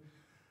woman,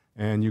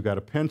 and you got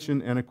a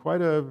pension, and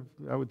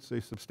I would say,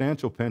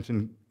 substantial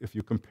pension if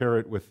you compare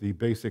it with the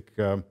basic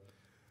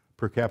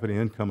per capita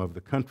income of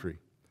the country.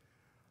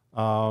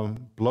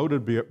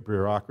 Bloated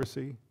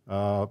bureaucracy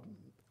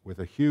with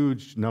a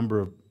huge number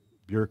of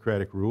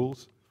bureaucratic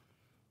rules.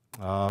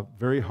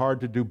 Very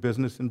hard to do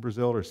business in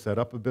Brazil or set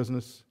up a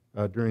business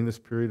during this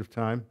period of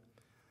time.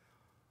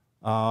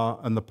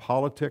 And the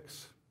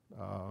politics,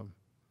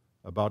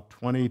 about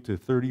 20 to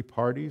 30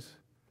 parties,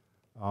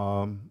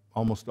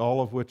 almost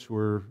all of which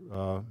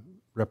were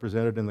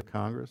represented in the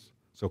Congress.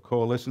 So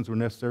coalitions were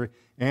necessary,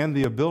 and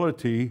the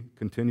ability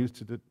continues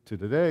to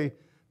today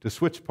to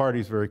switch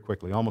parties very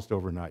quickly, almost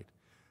overnight.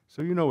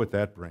 So you know what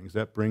that brings.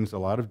 That brings a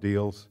lot of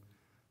deals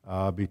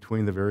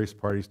between the various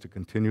parties to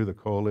continue the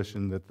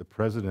coalition that the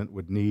president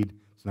would need.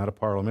 It's not a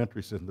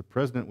parliamentary system. The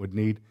president would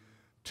need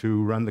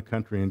to run the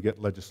country and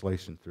get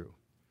legislation through.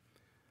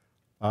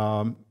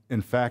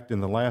 In fact, in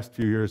the last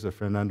few years of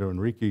Fernando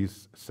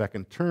Henrique's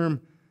second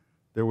term,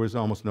 there was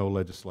almost no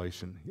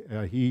legislation.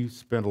 He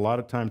spent a lot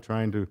of time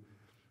trying to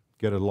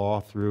get a law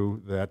through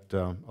that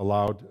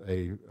allowed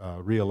a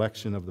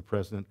re-election of the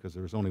president, because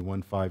there was only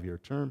one 5-year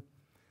term,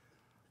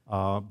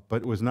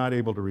 but was not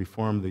able to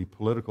reform the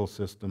political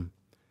system,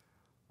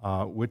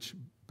 which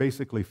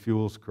basically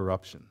fuels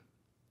corruption.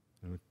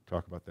 And we'll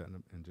talk about that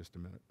in just a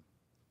minute.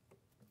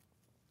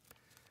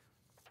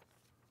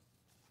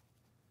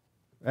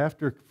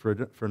 After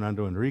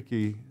Fernando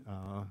Henrique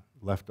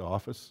left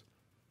office,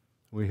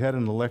 we had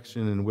an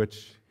election in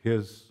which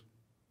his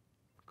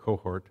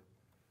cohort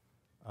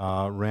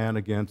ran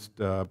against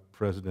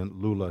President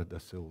Lula da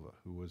Silva,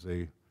 who was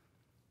a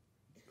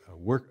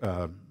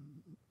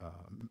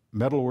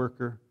metal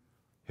worker,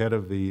 head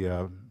of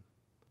the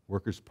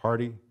Workers'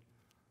 Party,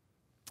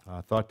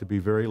 thought to be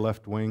very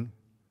left-wing.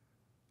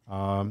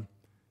 One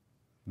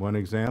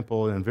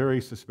example, and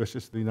very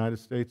suspicious of the United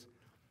States.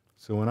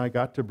 So when I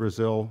got to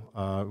Brazil,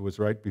 it was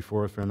right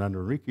before Fernando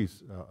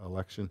Henrique's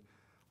election,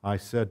 I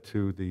said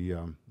to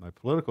my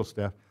political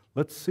staff,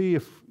 let's see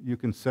if you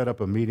can set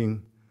up a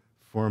meeting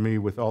for me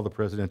with all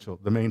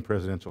the main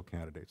presidential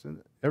candidates. And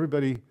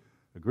everybody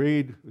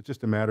agreed. It was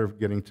just a matter of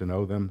getting to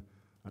know them,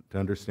 to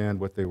understand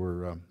what they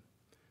were,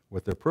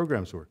 what their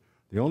programs were.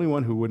 The only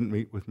one who wouldn't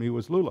meet with me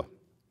was Lula,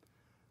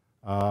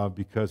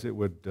 because it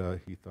would,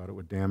 he thought it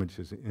would damage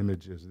his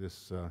image as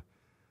this,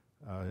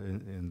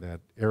 in that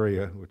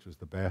area, which was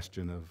the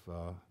bastion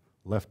of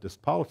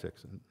leftist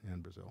politics in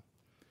Brazil.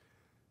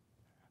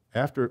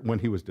 When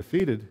he was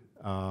defeated,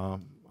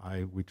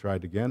 we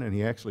tried again, and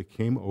he actually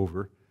came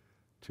over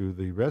to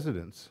the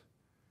residence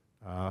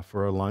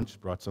for a lunch,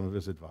 brought some of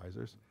his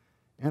advisors,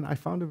 and I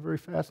found him very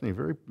fascinating,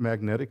 very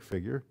magnetic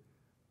figure,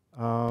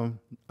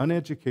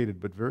 uneducated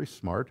but very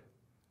smart,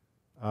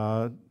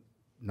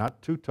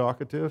 not too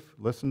talkative,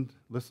 was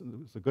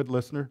a good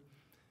listener,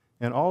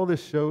 and all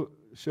this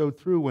showed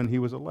through when he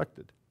was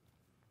elected.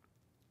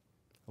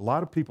 A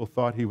lot of people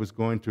thought he was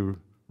going to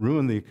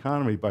ruin the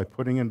economy by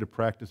putting into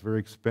practice very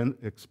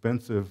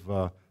expensive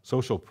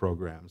social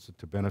programs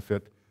to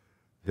benefit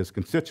his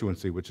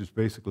constituency, which is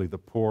basically the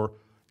poor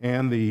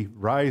and the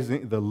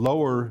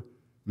lower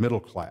middle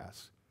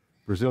class.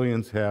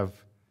 Brazilians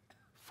have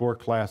 4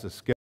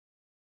 classes.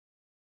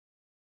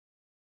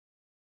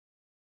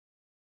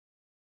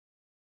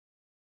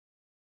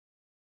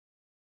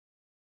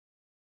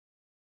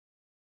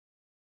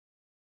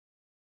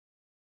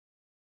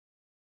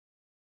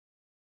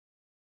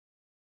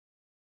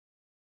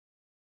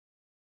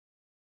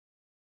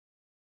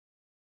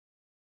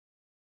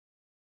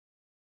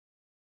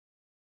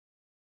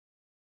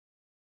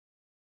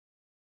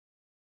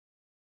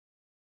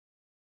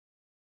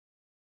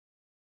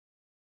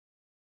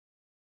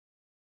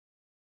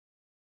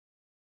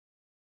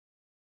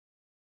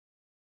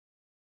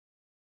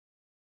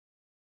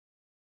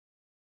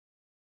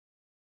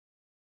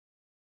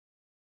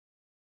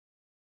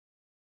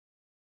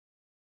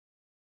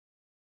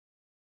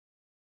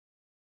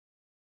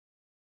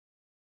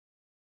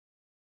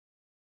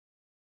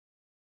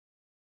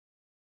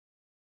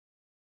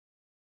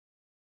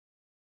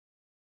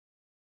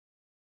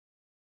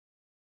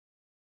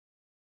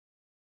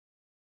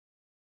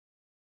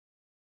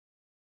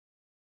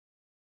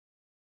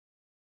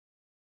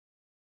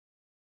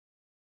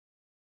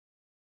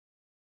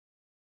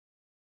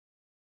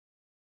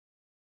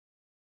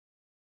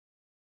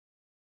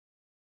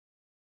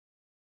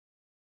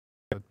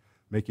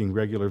 Making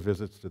regular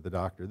visits to the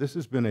doctor. This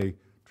has been a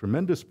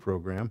tremendous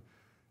program,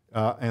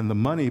 and the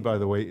money, by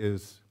the way,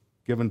 is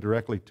given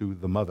directly to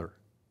the mother,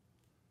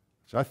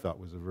 which I thought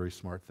was a very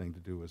smart thing to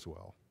do as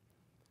well,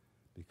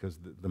 because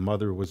the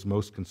mother was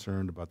most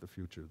concerned about the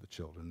future of the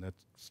children.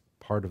 That's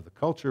part of the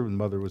culture. The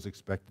mother was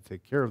expected to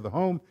take care of the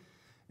home,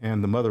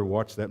 and the mother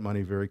watched that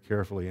money very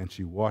carefully, and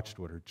she watched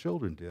what her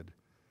children did,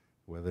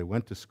 whether they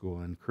went to school,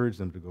 and encouraged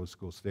them to go to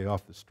school, stay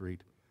off the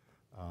street,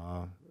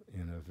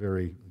 in a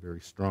very,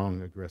 very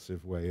strong,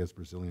 aggressive way, as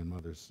Brazilian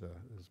mothers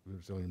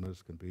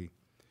can be.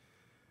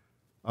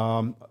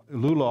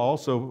 Lula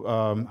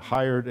also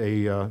hired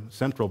a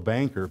central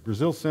banker.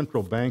 Brazil's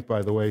central bank,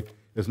 by the way,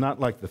 is not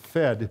like the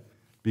Fed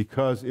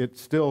because it's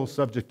still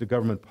subject to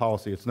government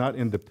policy. It's not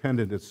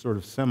independent, it's sort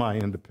of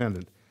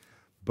semi-independent.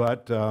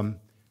 But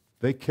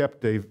they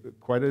kept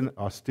quite an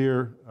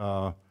austere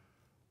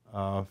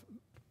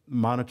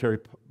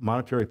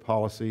monetary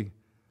policy,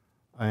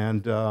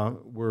 and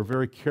were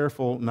very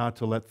careful not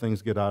to let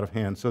things get out of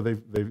hand. So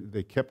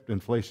they kept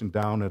inflation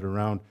down at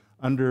around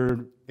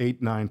under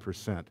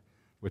 8–9%,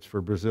 which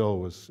for Brazil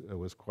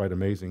was quite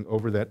amazing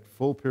over that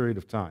full period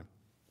of time.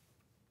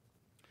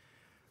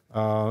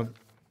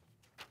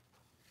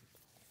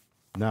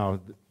 Now,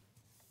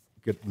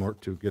 get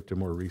to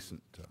more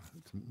recent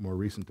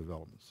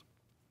developments.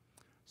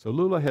 So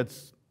Lula had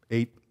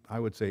I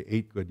would say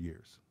 8 good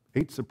years,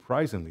 8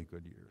 surprisingly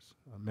good years.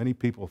 Many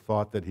people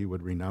thought that he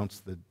would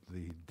renounce the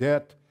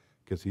debt,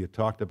 because he had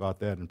talked about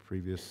that in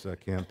previous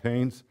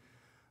campaigns,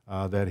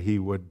 that he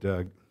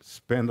would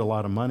spend a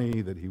lot of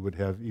money, that he would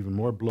have even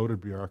more bloated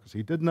bureaucracy.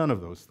 He did none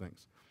of those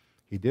things.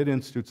 He did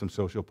institute some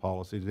social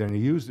policies, and he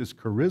used his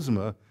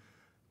charisma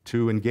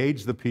to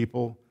engage the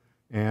people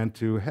and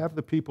to have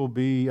the people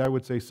be, I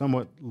would say,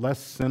 somewhat less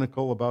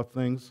cynical about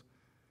things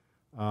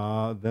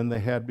than they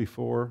had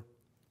before.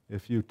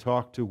 If you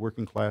talk to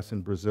working class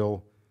in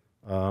Brazil,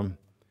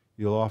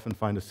 you'll often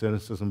find a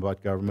cynicism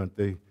about government.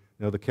 The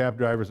cab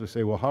drivers will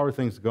say, "Well, how are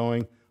things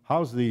going?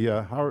 How's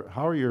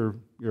your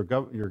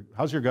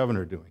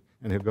governor doing?"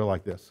 And he'll go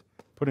like this,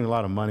 putting a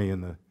lot of money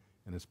in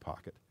his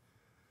pocket.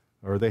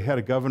 Or they had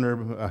a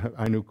governor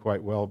I knew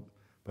quite well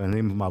by the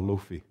name of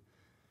Maluf,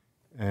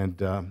 and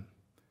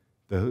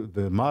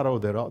the motto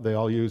that they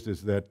all used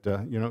is that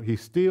he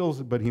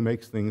steals, but he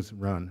makes things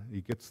run.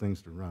 He gets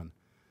things to run.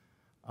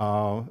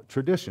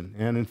 Tradition,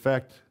 and in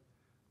fact,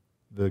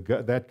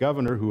 that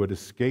governor who had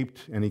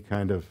escaped any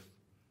kind of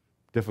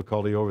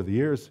difficulty over the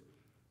years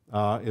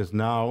is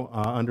now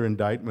under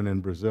indictment in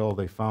Brazil.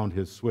 They found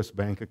his Swiss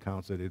bank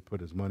accounts that he'd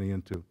put his money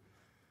into.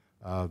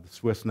 The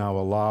Swiss now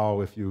allow,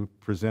 if you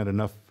present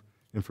enough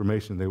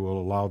information, they will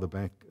allow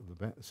the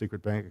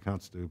secret bank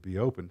accounts to be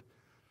opened.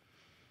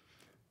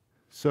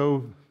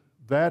 So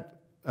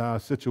that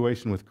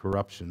situation with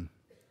corruption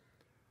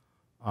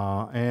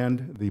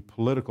and the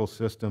political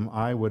system,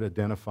 I would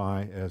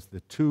identify as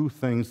the 2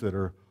 things that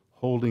are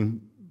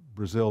holding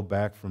Brazil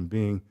back from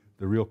being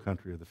the real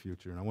country of the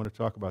future. And I want to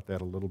talk about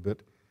that a little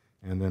bit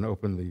and then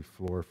open the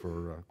floor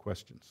for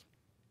questions.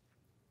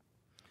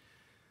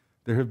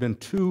 There have been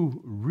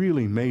 2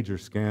 really major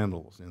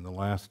scandals in the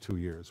last 2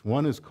 years.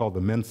 One is called the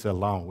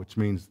Mensalão, which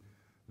means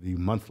the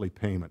monthly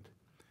payment.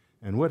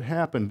 And what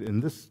happened,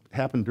 and this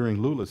happened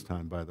during Lula's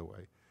time, by the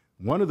way,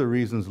 one of the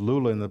reasons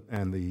Lula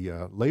and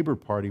the Labor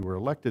Party were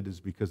elected is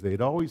because they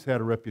had always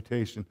had a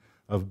reputation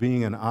of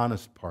being an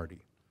honest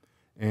party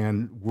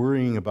and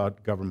worrying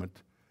about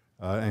government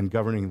and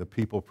governing the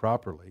people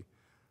properly.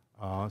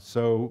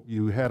 So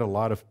you had a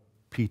lot of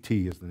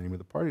PT, is the name of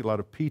the party, a lot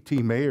of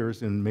PT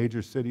mayors in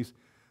major cities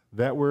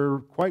that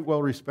were quite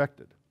well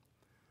respected.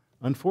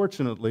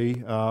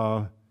 Unfortunately,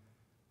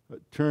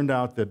 It turned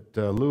out that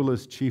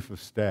Lula's chief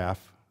of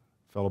staff,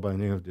 a fellow by the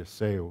name of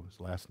Dirceu, his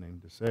last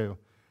name Dirceu,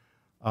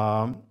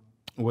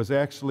 was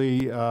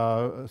actually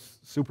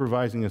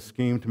supervising a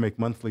scheme to make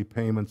monthly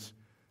payments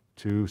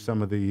to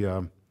some of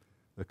the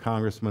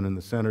congressmen and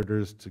the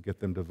senators to get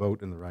them to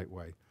vote in the right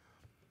way.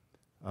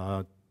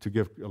 To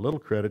give a little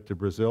credit to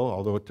Brazil,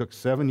 although it took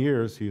 7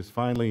 years, he is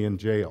finally in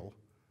jail.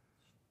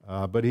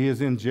 But he is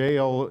in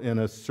jail in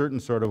a certain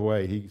sort of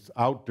way. He's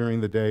out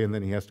during the day and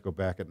then he has to go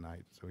back at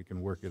night so he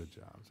can work at a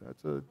job. So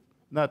that's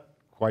not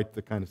quite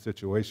the kind of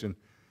situation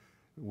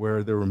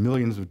where there were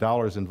millions of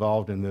dollars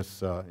involved in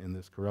this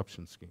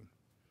corruption scheme.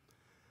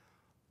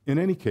 In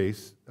any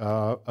case,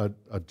 a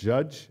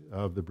judge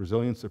of the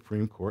Brazilian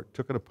Supreme Court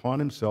took it upon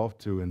himself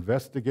to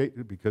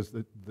investigate, because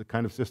the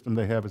kind of system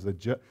they have is a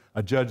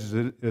judge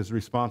is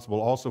responsible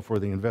also for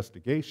the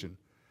investigation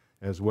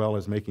as well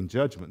as making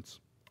judgments.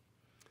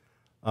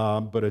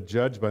 But a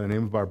judge by the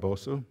name of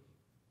Barbosa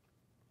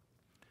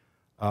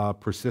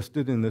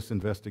persisted in this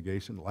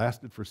investigation,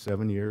 lasted for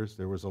 7 years.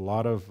 There was a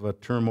lot of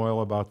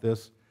turmoil about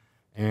this,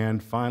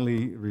 and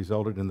finally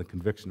resulted in the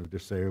conviction of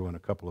Dirceu and a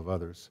couple of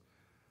others.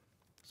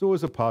 So it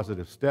was a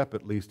positive step,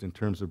 at least in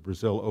terms of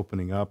Brazil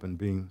opening up and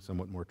being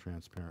somewhat more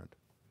transparent.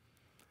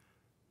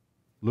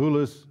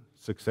 Lula's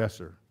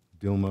successor,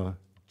 Dilma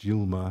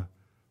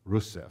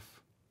Rousseff,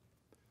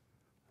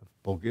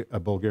 a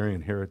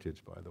Bulgarian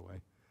heritage, by the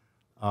way,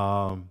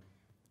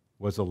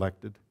 was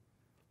elected.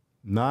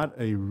 Not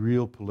a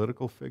real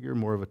political figure,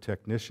 more of a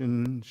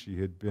technician. She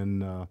had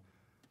been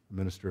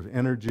Minister of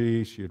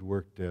Energy. She had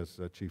worked as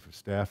Chief of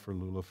Staff for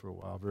Lula for a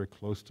while, very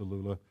close to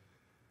Lula.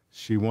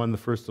 She won the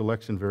first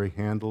election very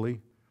handily,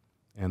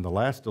 and the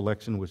last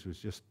election, which was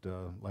just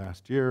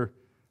last year,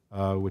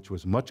 which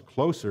was much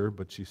closer,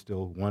 but she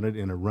still won it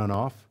in a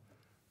runoff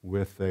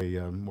with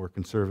a more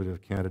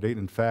conservative candidate.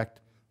 In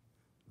fact,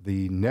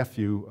 the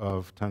nephew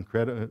of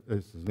Tancredo,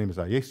 his name is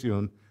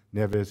Aécio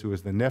Neves, who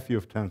is the nephew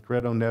of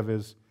Tancredo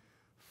Neves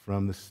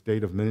from the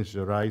state of Minas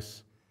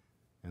Gerais,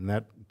 and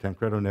that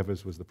Tancredo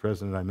Neves was the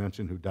president I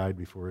mentioned who died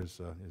before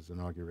his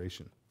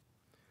inauguration.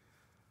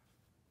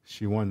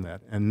 She won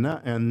that. And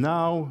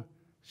now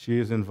she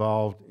is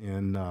involved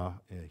in a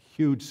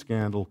huge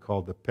scandal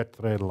called the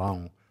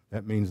Petrolão.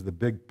 That means the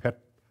big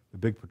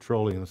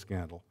petroleum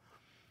scandal.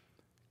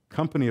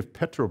 Company of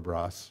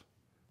Petrobras,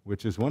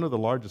 which is one of the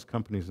largest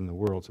companies in the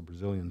world, it's a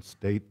Brazilian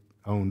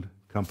state-owned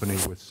company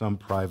with some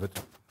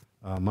private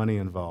money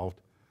involved,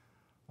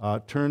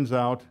 turns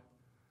out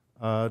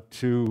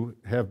to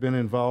have been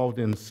involved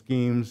in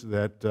schemes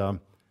that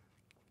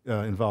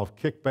involve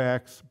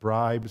kickbacks,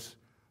 bribes,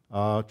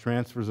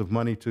 transfers of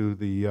money to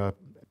the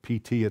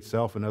PT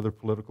itself and other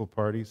political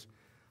parties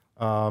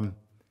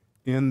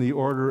in the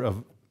order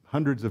of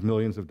hundreds of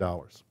millions of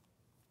dollars.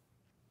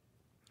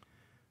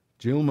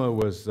 Dilma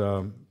was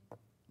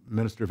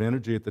Minister of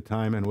Energy at the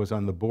time and was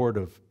on the board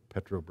of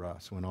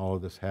Petrobras when all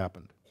of this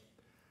happened.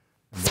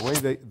 And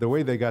the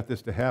way they got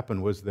this to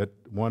happen was that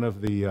one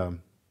of the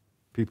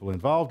people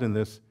involved in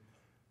this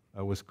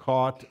was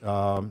caught,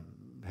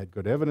 had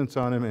good evidence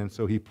on him, and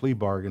so he plea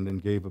bargained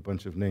and gave a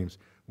bunch of names.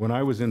 When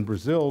I was in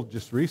Brazil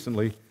just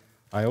recently,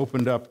 I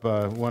opened up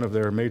one of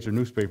their major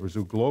newspapers,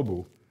 O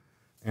Globo,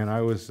 and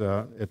I was,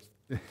 it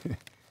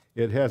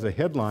has a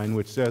headline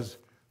which says,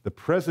 "The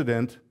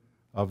President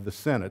of the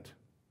Senate,"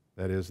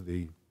 that is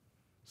the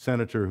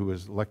senator who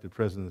is elected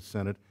President of the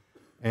Senate,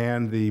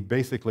 and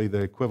basically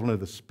the equivalent of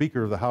the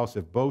Speaker of the House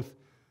are both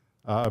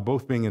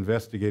being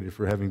investigated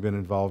for having been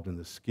involved in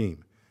the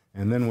scheme.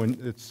 And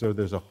then so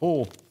there's a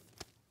whole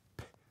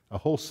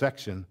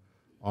section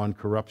on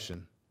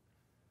corruption.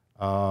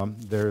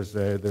 There's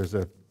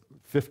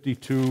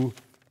 52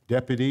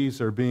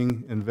 deputies are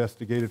being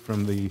investigated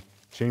from the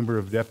Chamber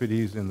of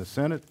Deputies in the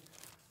Senate.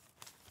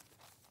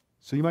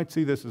 So you might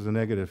see this as a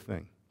negative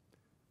thing.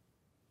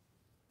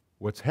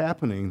 What's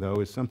happening,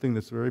 though, is something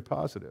that's very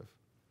positive.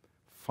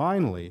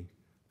 Finally,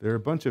 there are a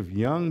bunch of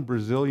young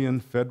Brazilian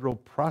federal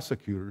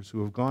prosecutors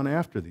who have gone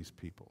after these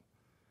people,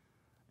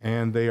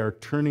 and they are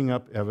turning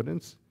up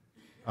evidence.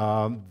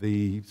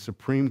 The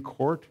Supreme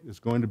Court is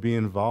going to be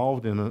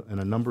involved in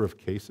a number of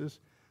cases.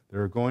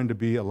 There are going to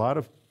be a lot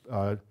of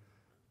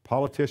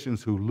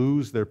politicians who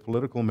lose their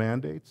political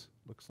mandates,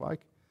 looks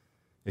like.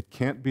 It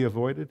can't be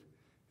avoided.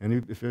 And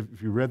if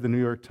you read the New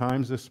York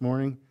Times this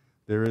morning,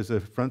 there is a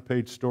front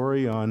page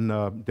story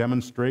on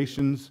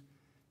demonstrations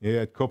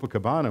at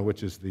Copacabana,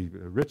 which is the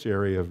rich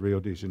area of Rio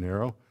de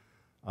Janeiro,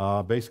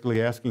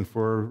 basically asking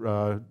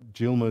for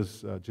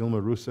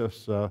Dilma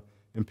Rousseff's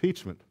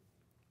impeachment.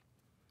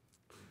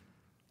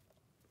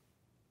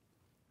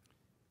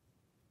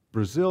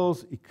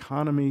 Brazil's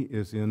economy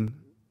is in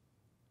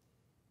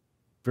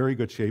very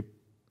good shape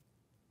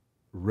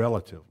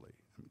relatively.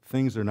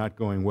 Things are not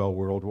going well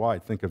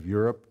worldwide. Think of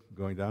Europe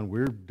going down.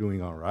 We're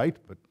doing all right,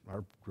 but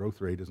our growth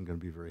rate isn't going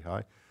to be very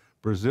high.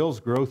 Brazil's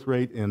growth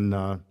rate in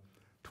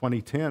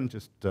 2010,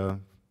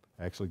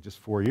 actually just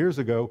 4 years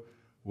ago,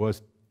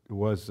 was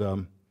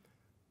 7%.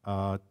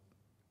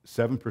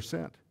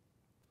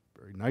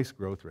 Very nice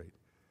growth rate.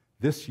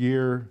 This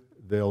year,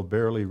 they'll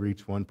barely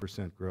reach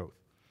 1% growth.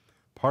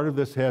 Part of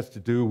this has to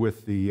do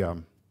with the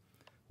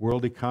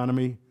world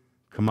economy.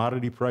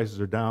 Commodity prices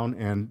are down,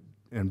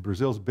 and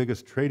Brazil's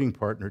biggest trading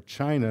partner,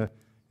 China,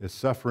 is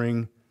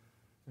suffering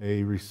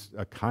a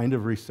kind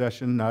of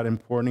recession, not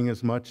importing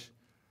as much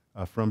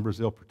from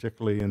Brazil,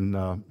 particularly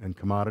in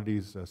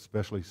commodities,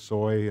 especially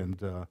soy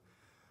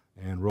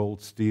and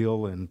rolled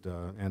steel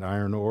and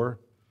iron ore.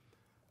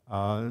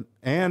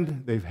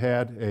 And they've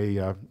had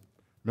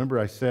remember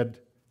I said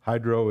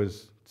hydro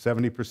is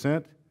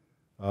 70%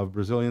 of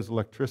Brazilians'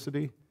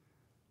 electricity?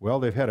 Well,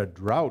 they've had a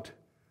drought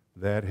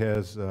that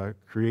has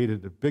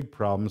created big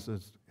problems.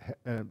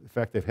 In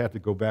fact, they've had to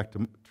go back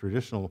to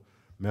traditional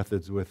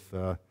methods with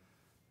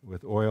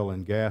oil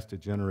and gas to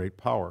generate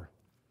power.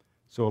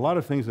 So a lot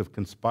of things have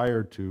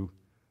conspired to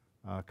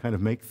kind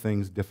of make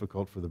things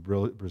difficult for the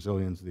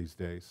Brazilians these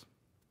days.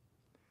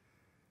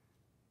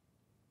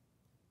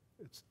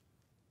 It's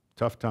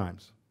tough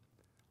times.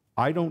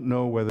 I don't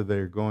know whether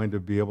they're going to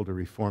be able to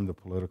reform the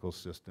political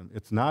system.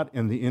 It's not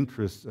in the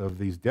interests of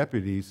these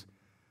deputies.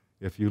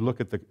 If you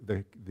look at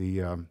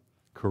the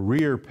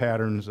career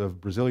patterns of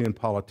Brazilian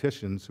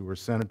politicians who are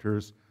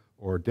senators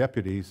or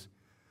deputies,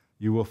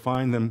 you will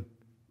find them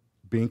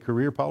being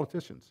career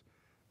politicians.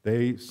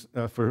 They,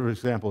 for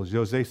example,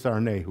 José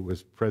Sarney, who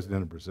was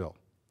president of Brazil.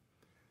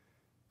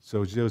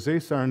 So José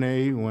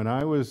Sarney, when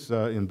I was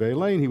in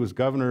Belém, he was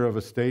governor of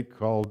a state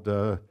called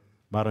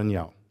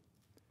Maranhão.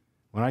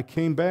 When I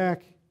came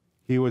back,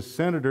 he was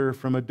senator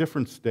from a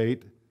different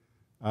state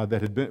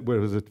that had been,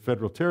 was a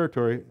federal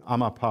territory,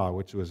 Amapá,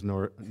 which was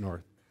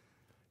north.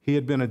 He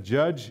had been a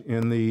judge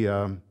in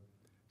the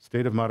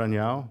state of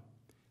Maranhão.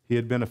 He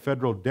had been a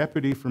federal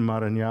deputy from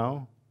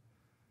Maranhão.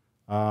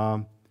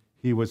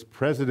 He was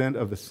president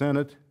of the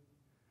Senate.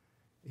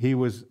 He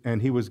was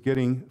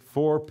getting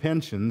 4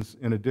 pensions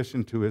in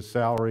addition to his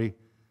salary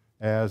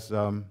as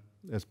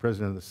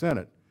president of the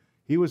Senate.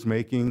 He was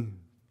making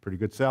pretty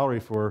good salary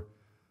for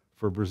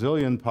a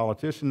Brazilian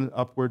politician,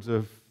 upwards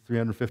of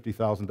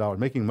 $350,000,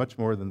 making much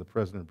more than the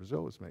president of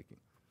Brazil was making.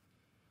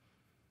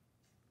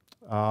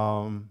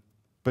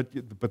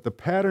 But the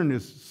pattern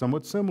is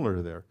somewhat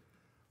similar there.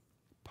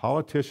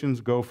 Politicians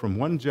go from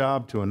one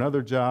job to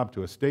another job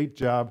to a state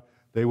job.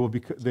 They will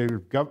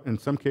in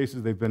some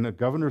cases, they've been a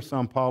governor of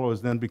São Paulo,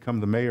 has then become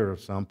the mayor of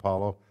São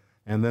Paulo,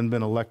 and then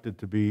been elected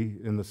to be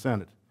in the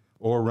Senate,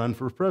 or run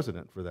for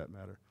president, for that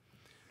matter.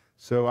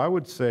 So I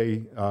would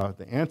say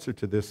the answer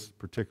to this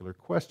particular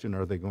question,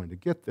 are they going to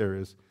get there,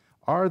 is,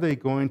 are they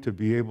going to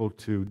be able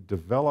to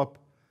develop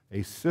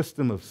a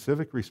system of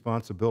civic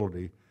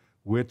responsibility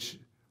which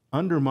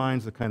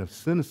undermines the kind of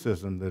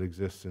cynicism that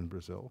exists in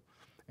Brazil,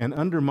 and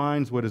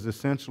undermines what is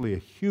essentially a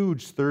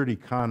huge third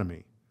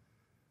economy.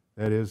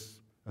 That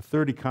is, a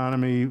third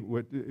economy,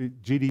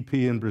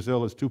 GDP in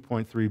Brazil is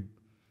 $2.3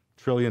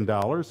 trillion,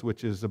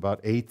 which is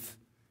about 8th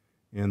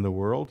in the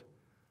world.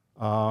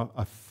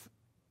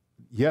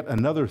 Yet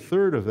another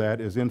third of that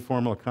is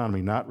informal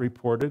economy, not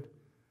reported,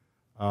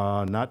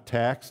 not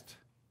taxed,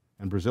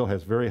 and Brazil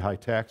has very high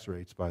tax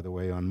rates, by the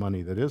way, on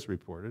money that is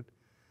reported,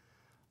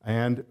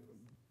 and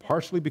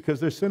partially because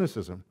there's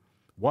cynicism.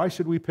 Why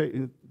should we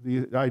pay,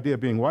 the idea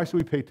being, why should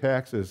we pay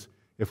taxes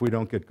if we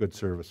don't get good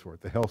service for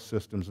it? The health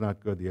system's not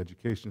good, the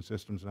education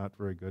system's not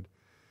very good.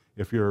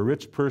 If you're a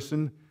rich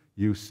person,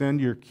 you send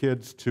your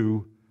kids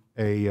to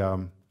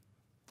a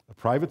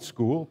private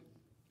school,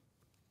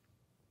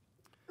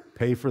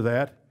 pay for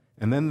that,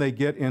 and then they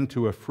get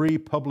into a free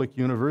public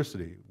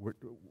university,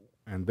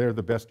 and they're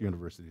the best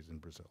universities in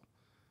Brazil,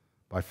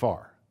 by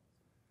far.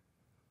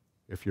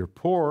 If you're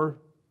poor,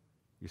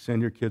 you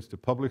send your kids to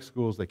public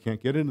schools, they can't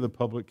get into the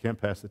public,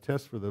 can't pass the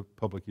test for the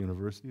public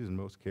universities in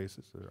most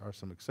cases. There are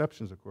some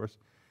exceptions, of course.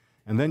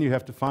 And then you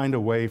have to find a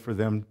way for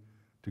them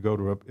to go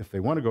to, if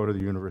they want to go to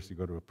the university,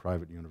 go to a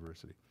private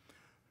university.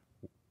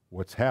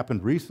 What's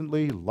happened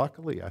recently,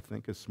 luckily, I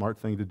think a smart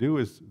thing to do,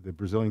 is the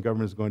Brazilian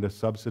government is going to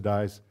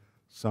subsidize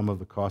some of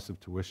the cost of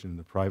tuition in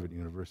the private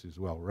universities as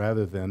well,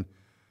 rather than,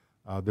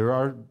 there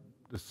are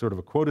sort of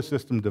a quota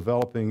system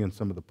developing in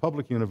some of the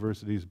public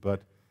universities,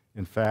 but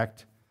in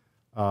fact,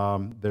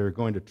 they're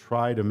going to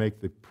try to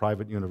make the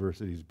private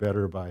universities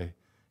better by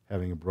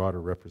having a broader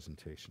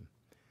representation.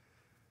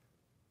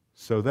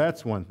 So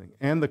that's one thing,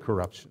 and the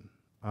corruption.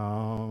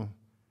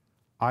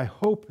 I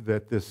hope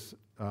that this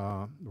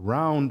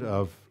round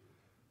of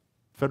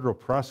federal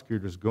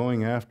prosecutors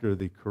going after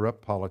the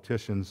corrupt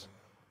politicians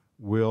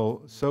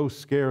will so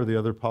scare the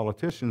other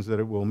politicians that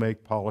it will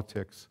make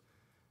politics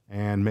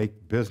and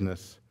make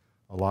business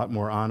a lot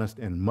more honest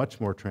and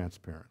much more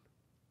transparent.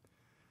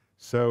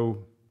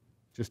 So,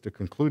 just a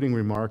concluding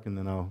remark, and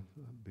then I'll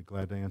be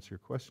glad to answer your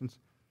questions.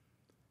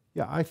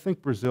 Yeah, I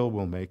think Brazil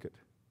will make it.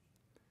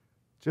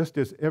 Just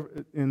as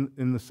in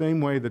the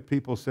same way that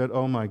people said,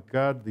 oh my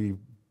God, the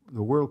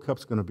World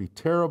Cup's going to be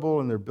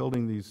terrible, and they're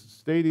building these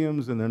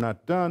stadiums, and they're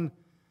not done.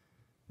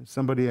 And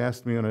somebody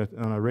asked me on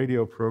a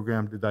radio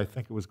program, did I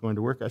think it was going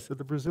to work? I said,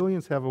 the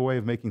Brazilians have a way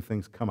of making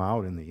things come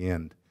out in the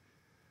end,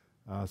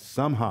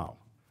 somehow.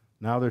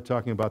 Now they're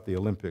talking about the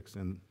Olympics,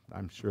 and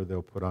I'm sure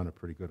they'll put on a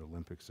pretty good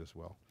Olympics as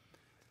well.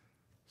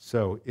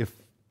 So if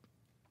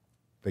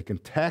they can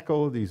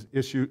tackle these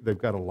issues. They've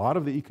got a lot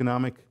of the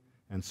economic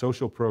and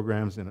social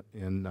programs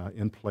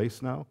in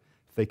place now.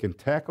 If they can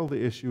tackle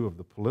the issue of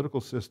the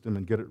political system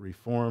and get it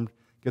reformed,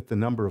 get the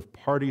number of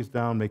parties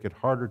down, make it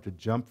harder to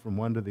jump from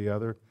one to the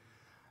other,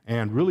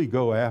 and really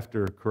go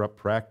after corrupt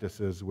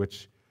practices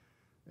which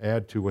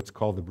add to what's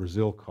called the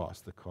Brazil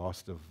cost, the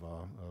cost of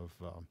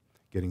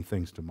getting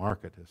things to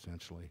market,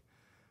 essentially,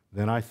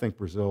 then I think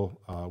Brazil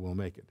will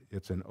make it.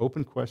 It's an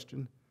open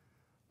question.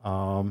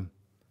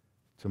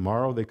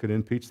 Tomorrow they could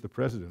impeach the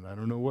president. I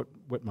don't know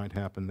what might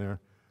happen there.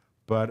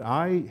 But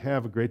I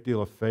have a great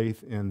deal of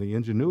faith in the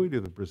ingenuity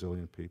of the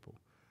Brazilian people.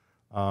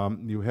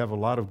 You have a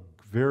lot of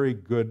very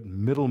good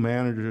middle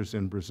managers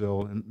in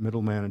Brazil and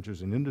middle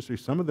managers in industry.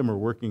 Some of them are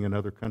working in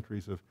other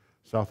countries of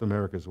South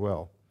America as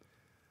well.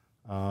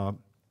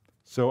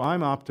 So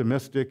I'm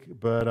optimistic,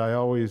 but I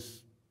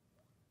always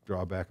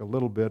draw back a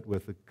little bit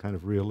with a kind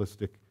of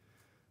realistic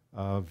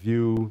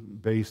view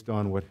based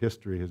on what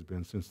history has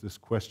been, since this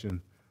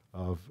question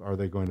of are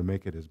they going to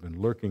make it has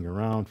been lurking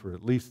around for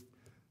at least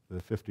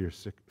the 50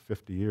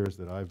 years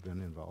that I've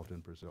been involved in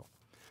Brazil.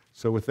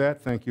 So with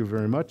that, thank you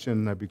very much,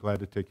 and I'd be glad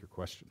to take your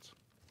questions.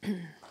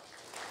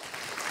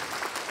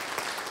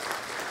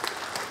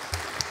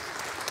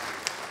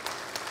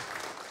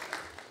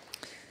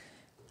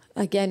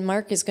 Again,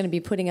 Mark is going to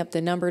be putting up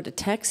the number to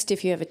text.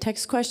 If you have a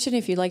text question,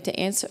 if you'd like to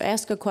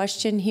ask a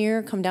question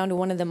here, come down to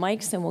one of the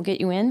mics and we'll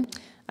get you in.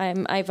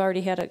 I've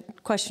already had a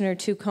question or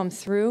two come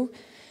through.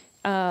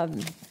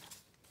 Can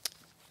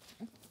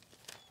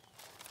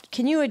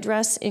you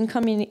address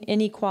income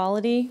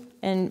inequality?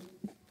 And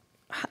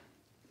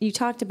you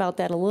talked about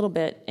that a little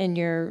bit in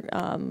your,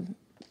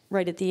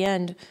 right at the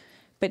end,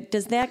 but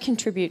does that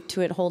contribute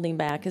to it holding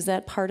back? Is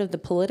that part of the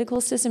political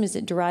system? Is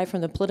it derived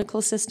from the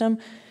political system,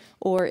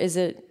 or is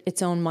it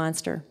its own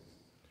monster?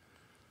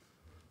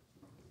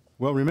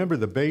 Well, remember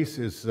the base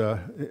is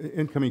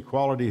income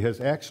equality has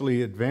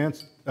actually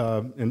advanced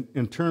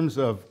in terms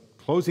of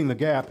closing the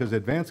gap, has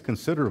advanced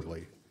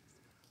considerably.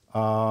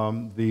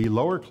 The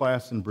lower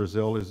class in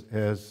Brazil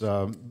has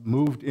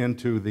moved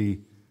into the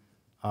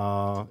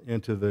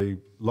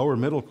lower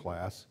middle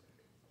class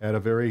at a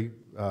very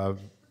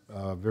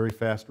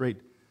fast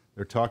rate.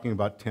 They're talking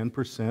about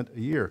 10% a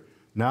year.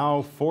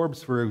 Now,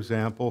 Forbes, for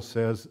example,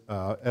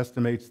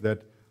 estimates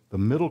that the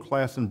middle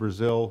class in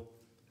Brazil,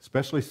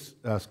 especially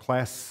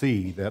Class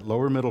C, that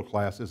lower middle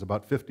class, is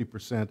about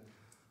 50%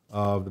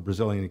 of the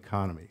Brazilian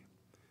economy.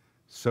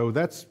 So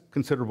that's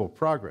considerable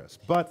progress.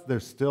 But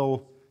there's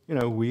still,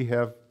 we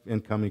have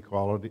income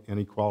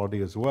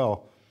inequality as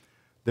well.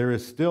 There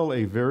is still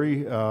a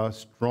very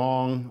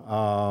strong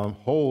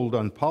hold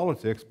on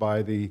politics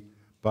by the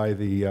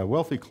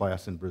wealthy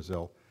class in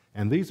Brazil.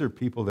 And these are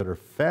people that are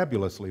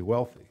fabulously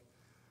wealthy.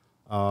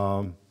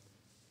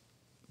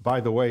 By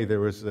the way,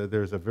 there's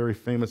a very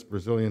famous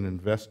Brazilian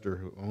investor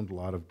who owned a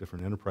lot of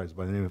different enterprises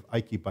by the name of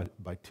Ike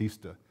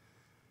Batista.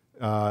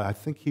 I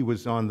think he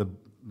was on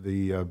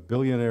the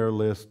billionaire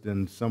list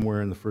and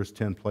somewhere in the first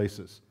 10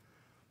 places.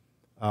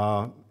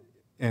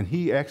 And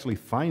he actually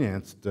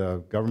financed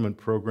government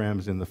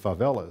programs in the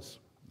favelas,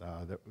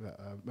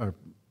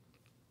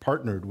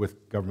 partnered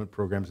with government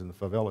programs in the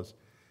favelas.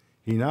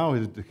 He now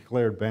has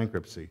declared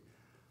bankruptcy.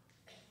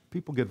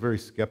 People get very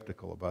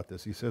skeptical about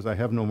this. He says, I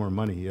have no more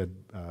money. He had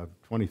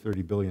 $20,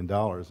 $30 billion,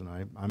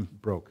 and I'm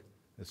broke,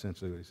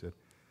 essentially what he said.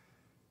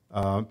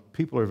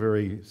 People are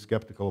very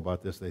skeptical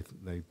about this. They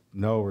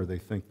know or they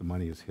think the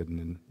money is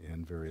hidden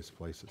in various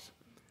places.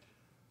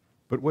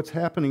 But what's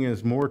happening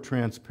is more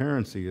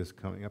transparency is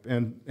coming up,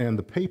 and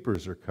the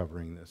papers are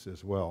covering this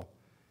as well.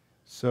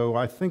 So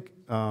I think,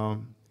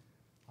 and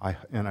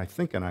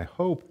I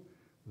hope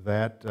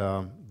that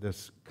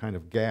this kind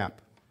of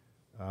gap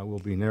will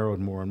be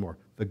narrowed more and more.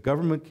 The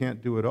government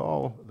can't do it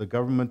all. The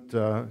government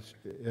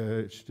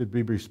should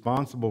be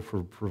responsible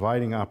for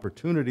providing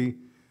opportunity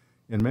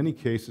in many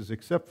cases,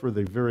 except for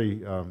the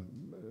very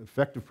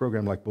effective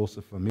program like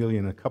Bolsa Familia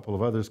and a couple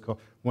of others.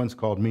 One's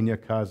called Minha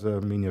Casa,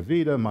 Minha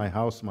Vida, My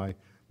House, My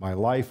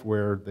Life,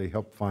 where they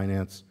help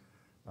finance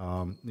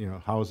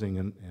housing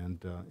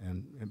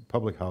and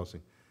public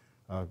housing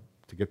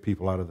to get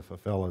people out of the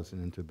favelas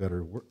and into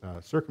better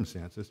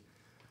circumstances.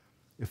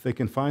 If they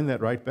can find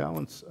that right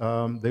balance,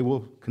 they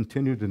will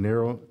continue to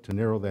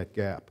narrow that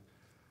gap.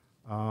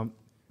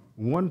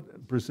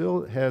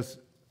 Brazil has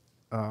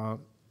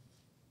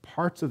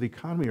parts of the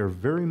economy are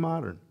very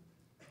modern.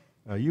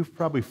 You've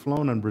probably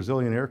flown on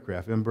Brazilian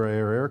aircraft,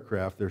 Embraer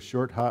aircraft. They're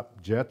short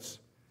hop jets.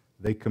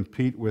 They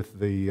compete with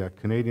the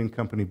Canadian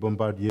company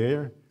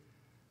Bombardier,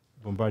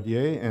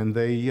 and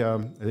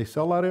they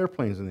sell a lot of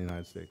airplanes in the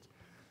United States.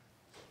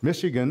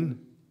 Michigan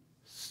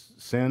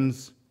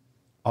sends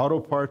auto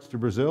parts to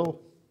Brazil,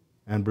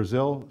 and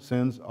Brazil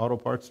sends auto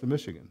parts to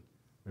Michigan.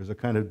 There's a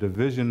kind of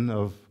division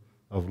of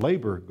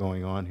labor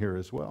going on here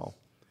as well.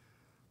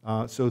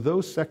 So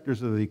those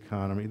sectors of the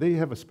economy, they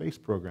have a space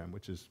program,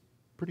 which is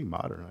pretty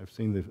modern. I've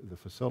seen the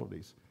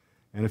facilities.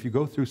 And if you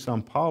go through Sao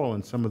Paulo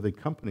and some of the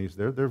companies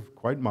there, they're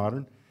quite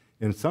modern.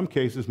 In some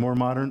cases, more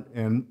modern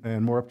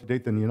and more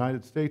up-to-date than the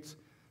United States.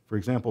 For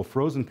example,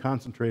 frozen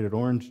concentrated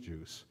orange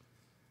juice.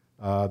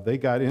 They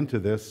got into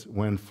this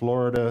when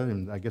Florida,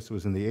 and I guess it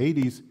was in the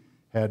 80s,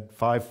 had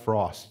 5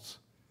 frosts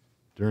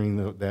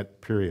during that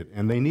period,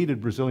 and they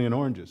needed Brazilian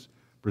oranges.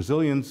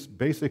 Brazilians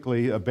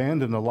basically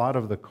abandoned a lot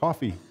of the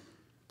coffee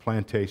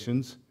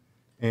plantations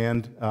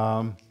and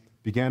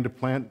began to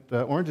plant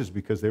oranges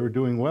because they were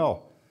doing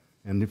well.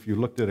 And if you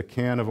looked at a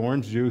can of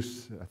orange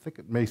juice, I think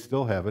it may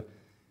still have it,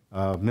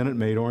 Minute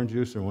Maid orange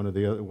juice or one of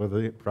the other,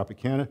 whether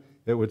Tropicana,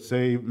 it would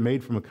say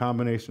made from a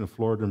combination of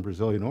Florida and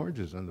Brazilian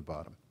oranges on the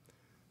bottom.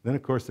 Then,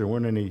 of course, there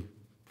weren't any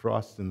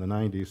frosts in the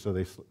 90s, so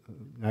the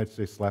United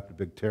States slapped a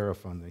big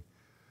tariff on the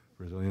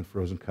Brazilian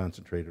frozen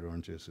concentrated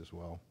oranges as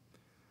well.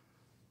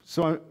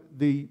 So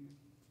the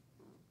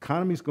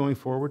economy's going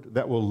forward.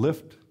 That will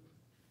lift,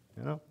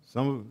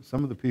 some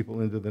of the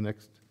people into the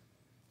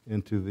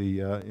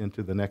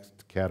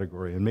next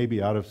category, and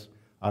maybe out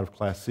of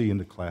Class C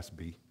into Class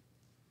B.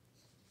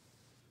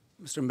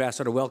 Mr.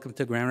 Ambassador, welcome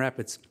to Grand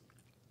Rapids.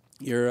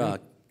 Your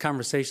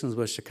conversations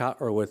with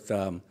Chicago or with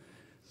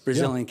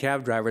Brazilian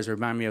cab drivers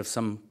remind me of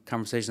some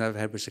conversations I've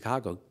had with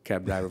Chicago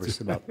cab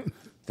drivers about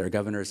their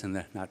governors in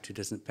the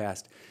not-too-distant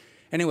past.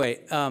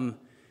 Anyway,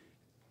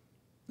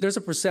 there's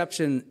a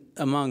perception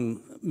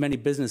among many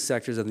business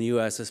sectors in the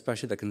U.S.,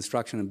 especially the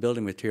construction and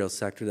building materials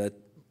sector, that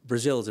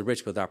Brazil is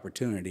rich with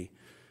opportunity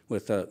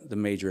with the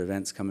major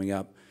events coming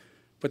up.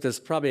 But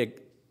there's probably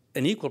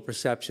an equal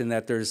perception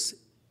that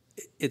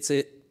it's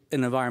an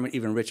environment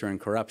even richer in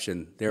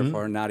corruption,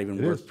 therefore not even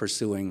worth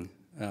pursuing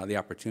the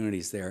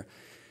opportunities there.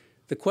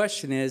 The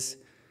question is,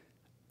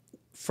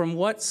 from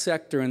what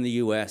sector in the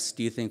U.S.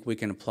 do you think we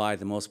can apply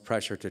the most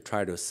pressure to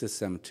try to assist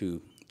them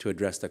to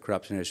address the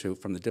corruption issue?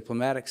 From the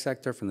diplomatic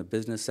sector, from the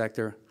business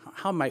sector?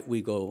 How might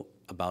we go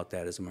about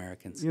that as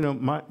Americans? You know,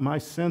 my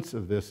sense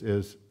of this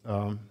is,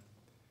 of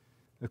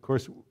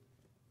course,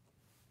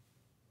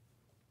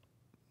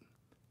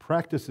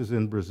 practices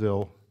in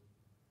Brazil,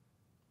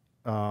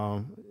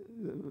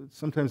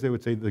 sometimes they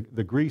would say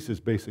the grease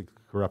is basic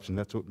corruption.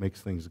 That's what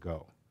makes things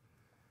go.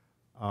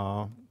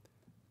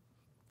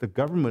 The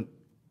government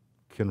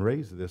can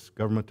raise this,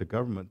 government to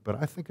government,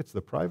 but I think it's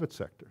the private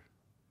sector.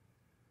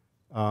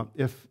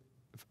 If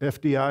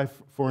FDI,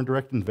 foreign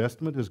direct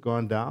investment, has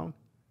gone down,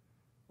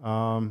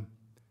 now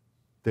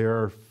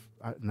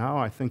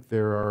I think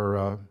there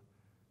are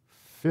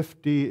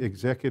 50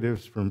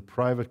 executives from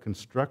private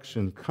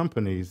construction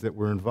companies that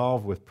were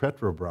involved with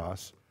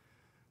Petrobras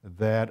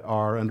that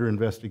are under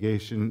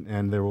investigation,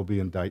 and there will be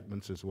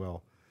indictments as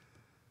well.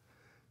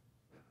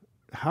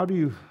 How do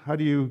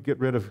you get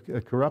rid of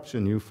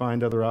corruption? You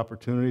find other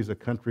opportunities, a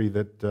country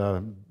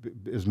that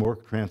is more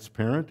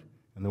transparent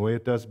in the way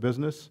it does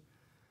business,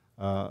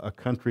 a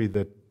country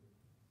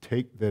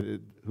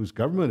whose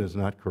government is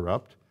not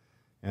corrupt,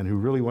 and who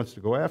really wants to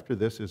go after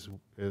this is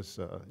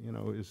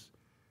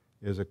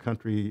a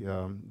country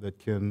that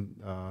can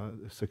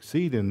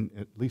succeed in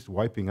at least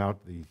wiping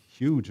out the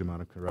huge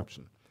amount of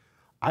corruption.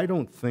 I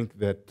don't think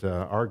that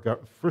our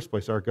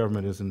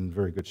government isn't in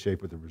very good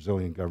shape with the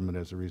Brazilian government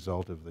as a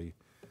result of the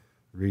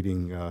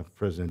reading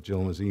President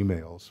Dilma's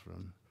emails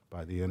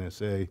by the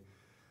NSA.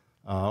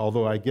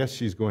 Although I guess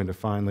she's going to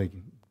finally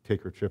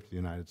take her trip to the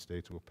United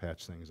States. We'll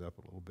patch things up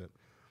a little bit.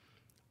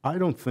 I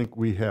don't think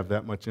we have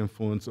that much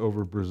influence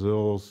over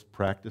Brazil's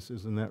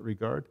practices in that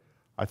regard.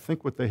 I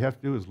think what they have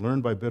to do is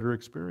learn by bitter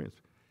experience.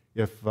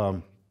 If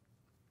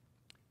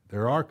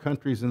there are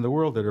countries in the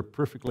world that are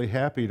perfectly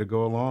happy to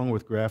go along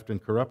with graft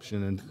and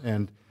corruption,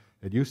 and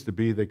it used to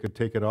be they could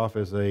take it off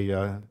as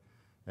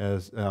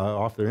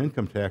off their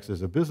income tax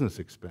as a business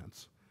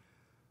expense.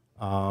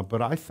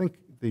 But I think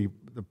the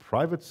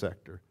private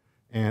sector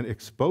and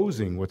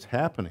exposing what's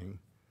happening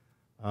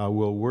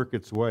will work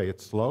its way.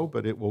 It's slow,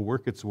 but it will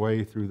work its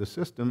way through the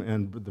system,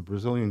 and the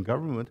Brazilian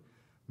government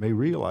may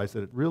realize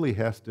that it really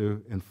has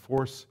to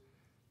enforce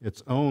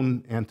its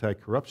own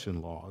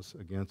anti-corruption laws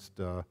against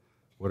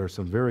what are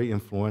some very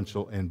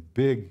influential and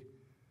big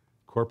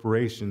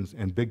corporations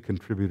and big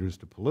contributors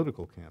to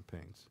political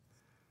campaigns.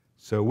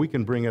 So we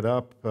can bring it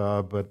up,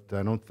 but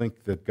I don't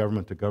think that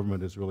government to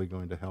government is really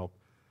going to help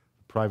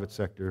the private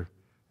sector.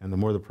 And the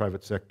more the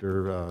private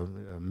sector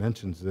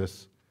mentions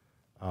this,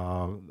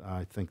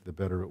 I think the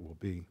better it will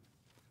be.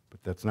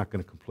 But that's not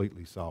going to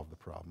completely solve the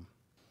problem.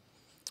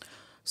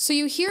 So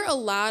you hear a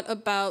lot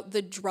about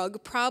the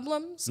drug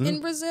problems in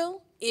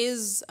Brazil.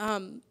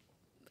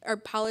 Are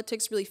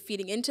politics really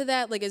feeding into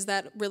that? Like, is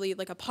that really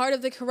like a part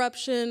of the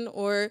corruption,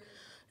 or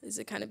is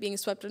it kind of being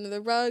swept under the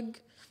rug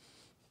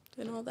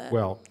and all that?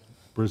 Well,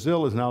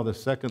 Brazil is now the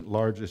second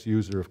largest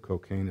user of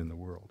cocaine in the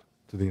world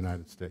to the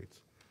United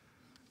States.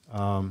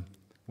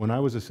 When I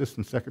was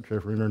Assistant Secretary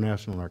for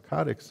International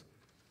Narcotics,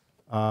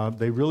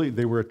 they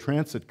were a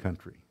transit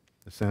country,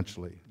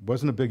 essentially. It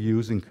wasn't a big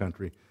using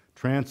country.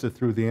 Transit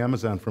through the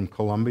Amazon from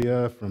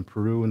Colombia, from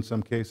Peru in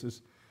some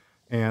cases.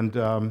 And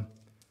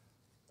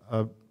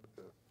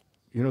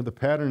the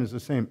pattern is the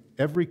same.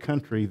 Every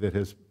country that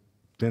has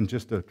been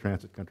just a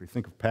transit country,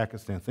 think of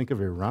Pakistan, think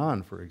of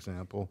Iran, for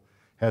example,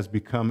 has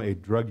become a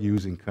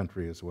drug-using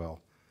country as well.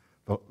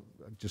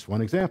 Just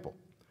one example.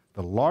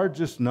 The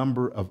largest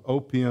number of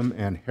opium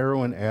and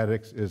heroin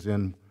addicts is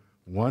in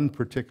one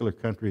particular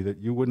country that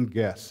you wouldn't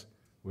guess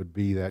would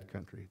be that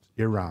country. It's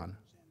Iran.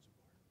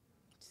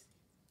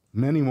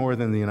 Many more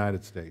than the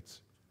United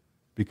States,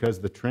 because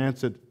the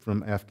transit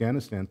from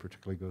Afghanistan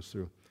particularly goes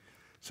through.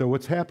 So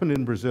what's happened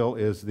in Brazil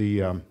is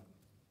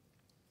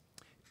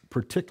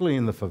particularly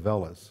in the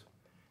favelas,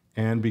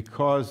 and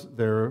because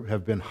there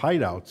have been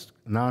hideouts,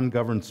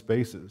 non-governed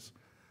spaces,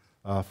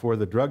 for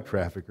the drug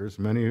traffickers,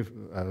 many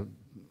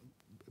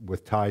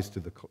with ties to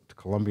the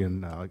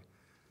Colombian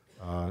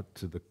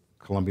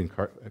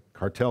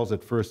cartels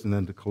at first, and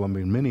then to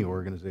Colombian mini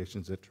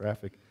organizations that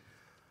traffic,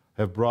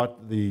 have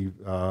brought the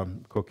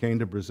cocaine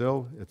to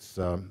Brazil. It's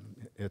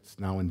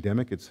now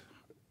endemic. It's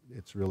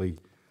really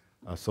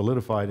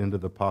solidified into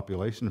the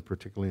population,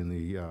 particularly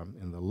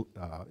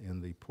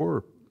in the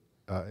poorer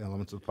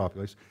elements of the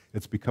population.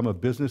 It's become a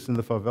business in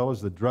the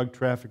favelas. The drug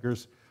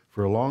traffickers,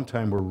 for a long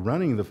time, were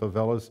running the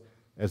favelas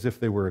as if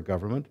they were a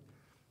government.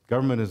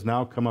 Government has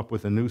now come up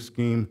with a new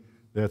scheme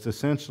that's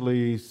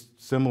essentially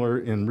similar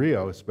in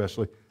Rio,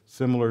 especially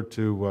similar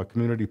to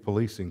community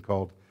policing,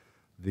 called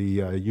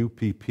the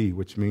UPP,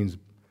 which means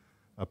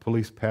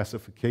police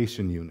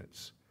pacification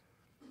units.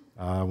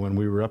 When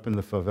we were up in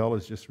the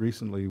favelas just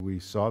recently, we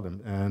saw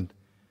them,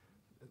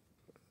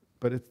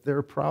 but they're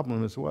a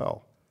problem as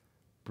well.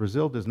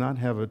 Brazil does not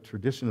have a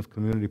tradition of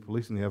community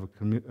policing. They have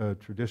a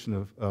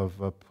tradition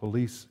of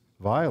police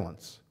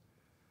violence.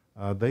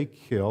 They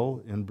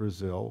kill in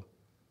Brazil,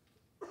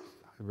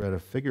 I read a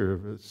figure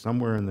of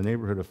somewhere in the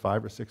neighborhood of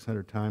 500 or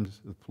 600 times,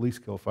 the police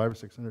kill 500 or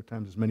 600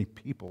 times as many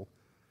people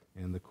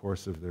in the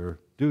course of their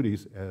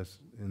duties as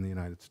in the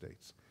United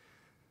States.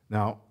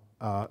 Now,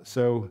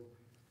 so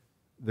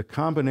the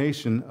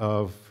combination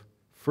of,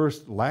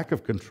 first, lack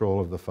of control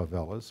of the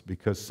favelas,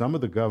 because some of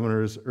the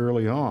governors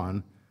early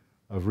on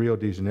of Rio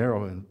de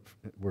Janeiro, and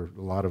where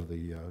a lot of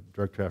the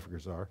drug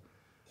traffickers are,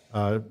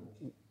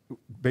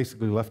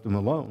 basically left them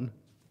alone.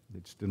 They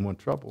just didn't want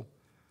trouble.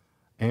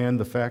 And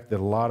the fact that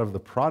a lot of the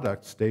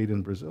product stayed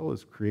in Brazil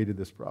has created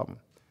this problem.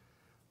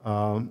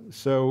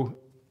 So,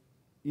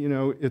 you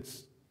know,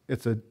 it's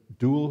a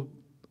dual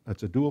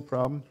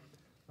problem.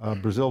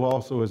 Brazil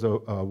also is a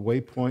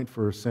waypoint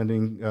for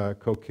sending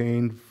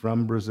cocaine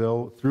from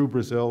Brazil, through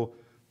Brazil,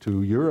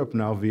 to Europe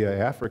now via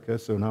Africa.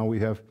 So now we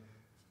have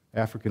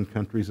African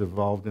countries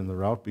involved in the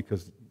route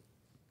because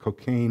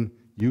cocaine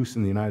use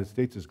in the United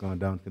States has gone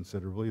down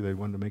considerably. They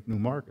wanted to make new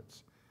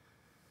markets.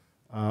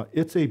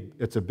 It's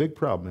a big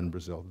problem in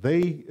Brazil.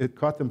 It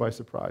caught them by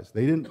surprise.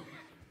 They didn't,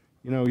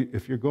 you know,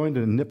 if you're going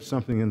to nip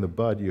something in the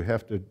bud, you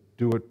have to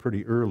do it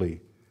pretty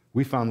early.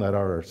 We found that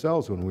out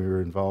ourselves when we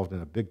were involved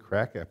in a big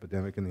crack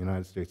epidemic in the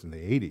United States in the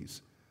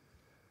 80s.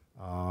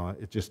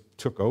 It just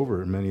took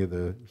over in many of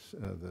the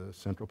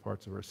central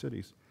parts of our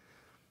cities.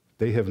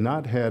 They have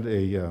not had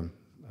a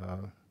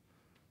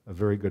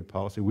very good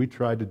policy. We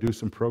tried to do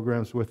some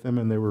programs with them,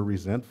 and they were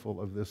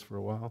resentful of this for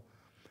a while.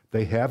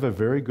 They have a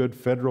very good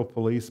federal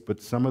police,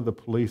 but some of the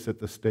police at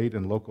the state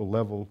and local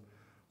level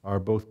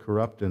are both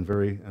corrupt and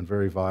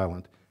very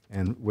violent,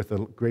 and with a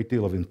great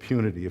deal of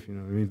impunity. If you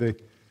know, I mean,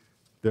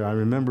 I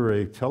remember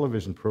a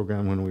television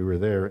program when we were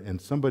there,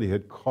 and somebody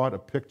had caught a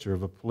picture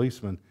of a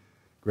policeman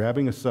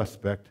grabbing a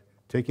suspect,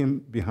 taking him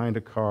behind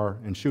a car,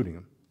 and shooting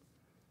him,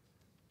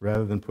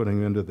 rather than putting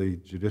him into the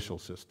judicial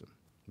system,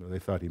 where they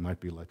thought he might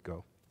be let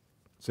go.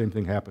 Same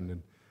thing happened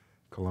in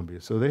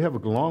Colombia. So they have a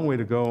long way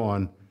to go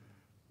on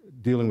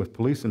dealing with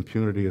police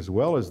impunity as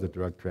well as the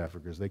drug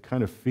traffickers. They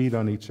kind of feed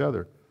on each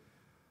other.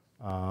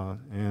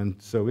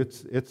 And so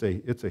it's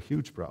a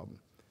huge problem.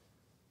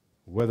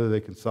 Whether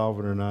they can solve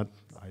it or not,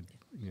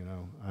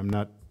 I'm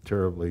not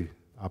terribly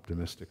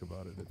optimistic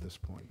about it at this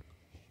point.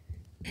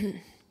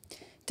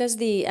 Does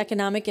the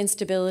economic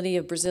instability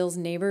of Brazil's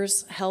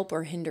neighbors help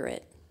or hinder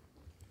it?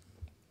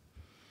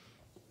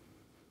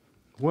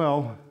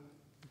 Well,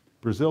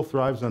 Brazil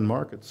thrives on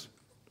markets.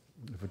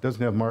 If it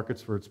doesn't have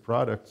markets for its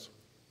products,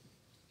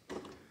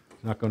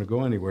 it's not going to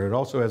go anywhere. It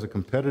also has a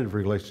competitive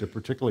relationship,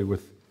 particularly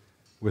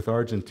with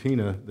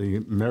Argentina, the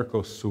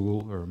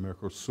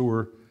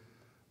Mercosur,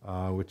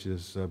 which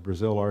is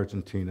Brazil,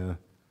 Argentina,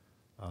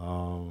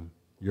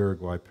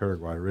 Uruguay,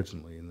 Paraguay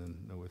originally, and then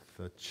with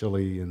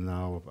Chile and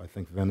now I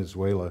think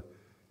Venezuela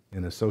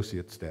in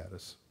associate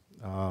status.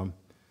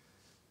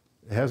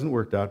 It hasn't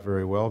worked out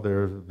very well.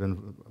 There have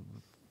been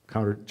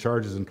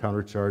charges and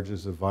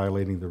countercharges of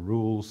violating the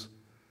rules.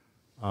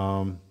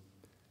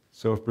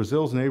 So if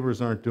Brazil's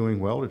neighbors aren't doing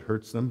well, it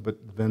hurts them, but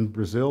then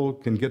Brazil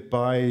can get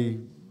by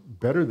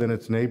better than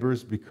its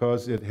neighbors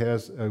because it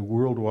has a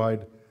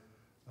worldwide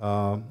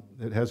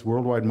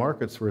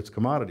markets for its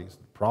commodities.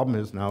 The problem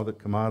is now that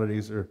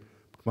commodity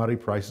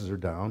prices are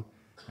down,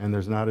 and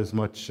there's not as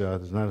much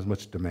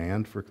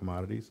demand for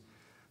commodities.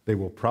 They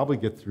will probably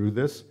get through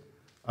this.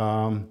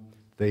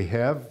 They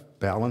have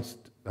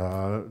balanced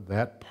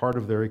that part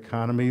of their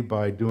economy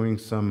by doing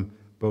some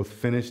both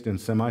finished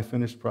and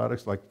semi-finished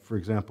products. Like, for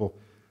example,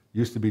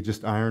 used to be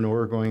just iron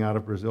ore going out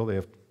of Brazil. They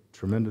have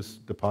tremendous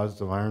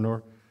deposits of iron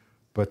ore,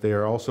 but they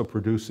are also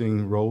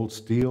producing rolled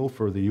steel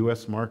for the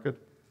U.S.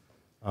 market.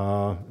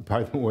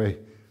 By the way,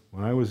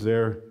 when I was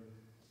there,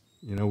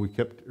 you know, we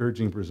kept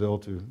urging Brazil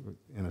to,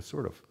 in a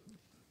sort of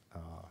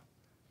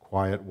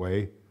quiet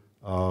way,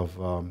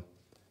 of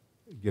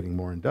getting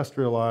more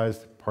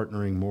industrialized,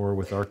 partnering more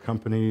with our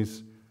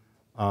companies,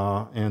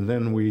 and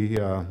then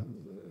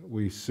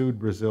we sued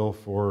Brazil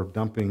for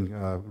dumping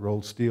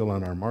rolled steel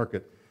on our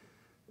market.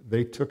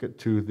 They took it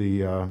to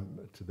the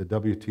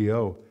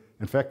WTO.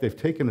 In fact, they've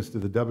taken us to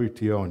the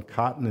WTO on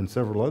cotton and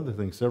several other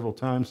things several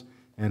times,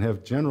 and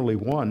have generally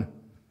won,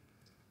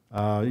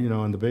 you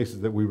know, on the basis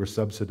that we were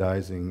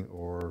subsidizing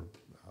or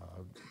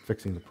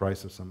fixing the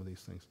price of some of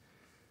these things.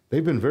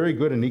 They've been very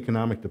good in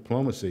economic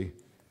diplomacy.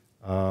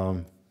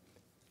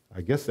 I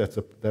guess that's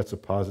a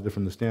positive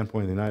from the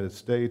standpoint of the United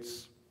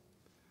States.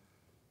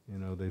 You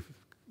know,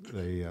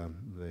 they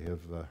have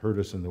hurt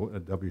us in the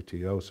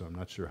WTO, so I'm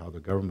not sure how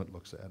the government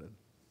looks at it.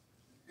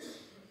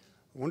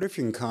 I wonder if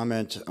you can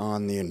comment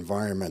on the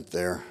environment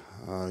there.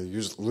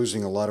 You're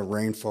losing a lot of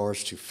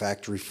rainforest to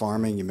factory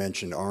farming. You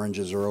mentioned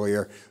oranges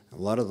earlier. A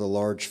lot of the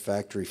large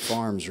factory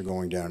farms are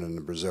going down in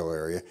the Brazil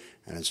area,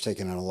 and it's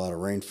taking out a lot of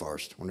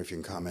rainforest. I wonder if you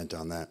can comment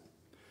on that.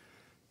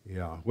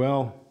 Yeah,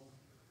 well,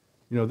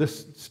 you know,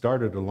 this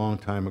started a long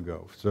time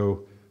ago.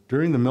 So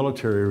during the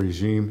military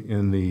regime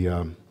in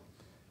the,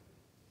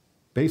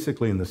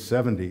 basically in the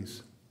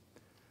 70s,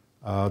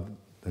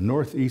 the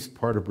northeast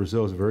part of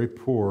Brazil is very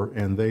poor,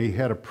 and they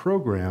had a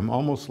program,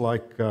 almost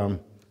like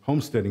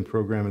homesteading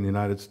program in the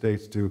United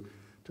States, to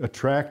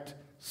attract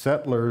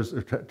settlers,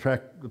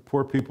 attract the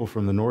poor people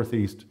from the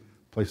northeast, a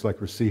place like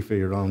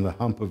Recife or on the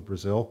hump of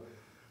Brazil,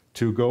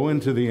 to go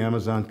into the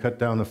Amazon, cut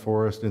down the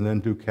forest, and then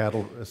do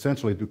cattle,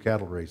 essentially do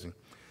cattle raising.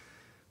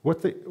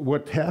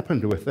 What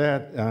happened with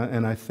that,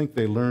 and I think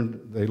they learned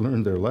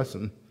their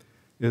lesson,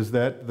 is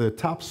that the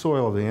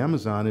topsoil of the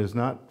Amazon is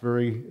not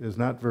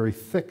very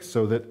thick,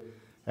 so that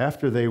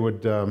after they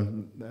would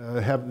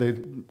they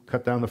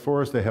cut down the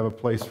forest, they have a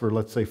place for,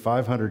 let's say,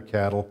 500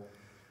 cattle.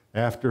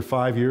 After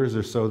 5 years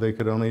or so, they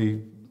could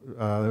only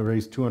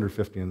raise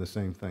 250 in the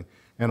same thing.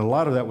 And a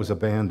lot of that was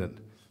abandoned.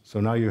 So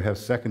now you have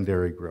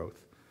secondary growth.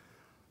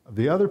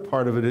 The other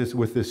part of it is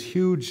with this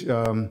huge,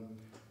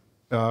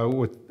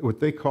 what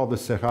they call the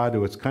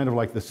Cerrado, it's kind of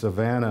like the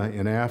savanna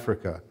in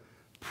Africa,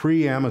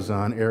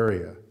 pre-Amazon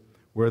area,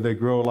 where they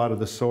grow a lot of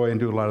the soy and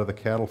do a lot of the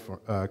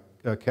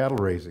cattle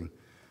raising.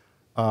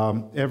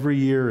 Every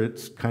year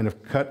it's kind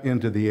of cut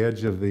into the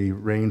edge of the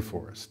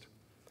rainforest.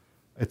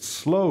 It's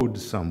slowed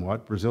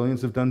somewhat.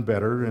 Brazilians have done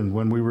better, and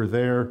when we were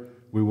there,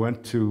 we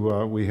went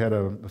to, we had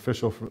an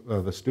official,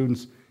 the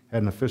students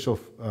had an official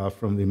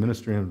from the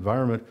Ministry of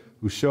Environment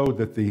who showed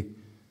that the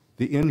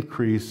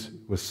increase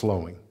was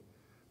slowing.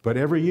 But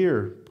every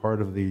year,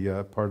 part of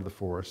the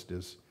forest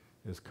is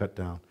cut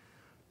down.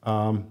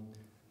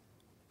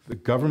 The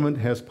government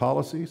has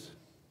policies,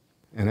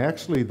 and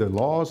actually the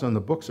laws on the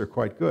books are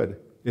quite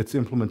good. It's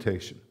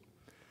implementation.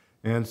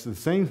 And it's the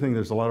same thing,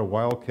 there's a lot of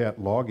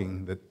wildcat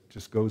logging that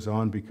just goes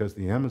on because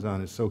the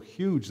Amazon is so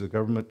huge, the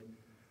government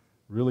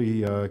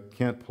really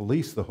can't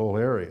police the whole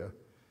area.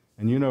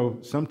 And you know,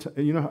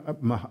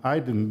 I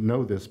didn't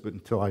know this, but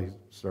until I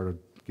started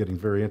getting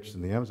very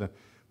interested in the Amazon,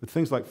 but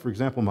things like, for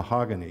example,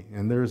 mahogany,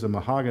 and there's a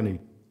mahogany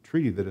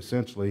treaty that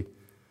essentially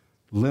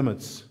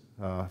limits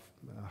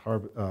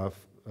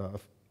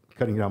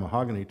cutting down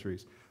mahogany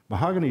trees.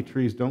 Mahogany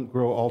trees don't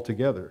grow all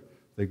together.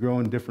 They grow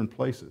in different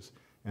places.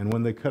 And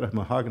when they cut a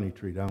mahogany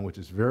tree down, which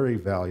is very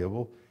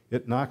valuable,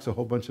 it knocks a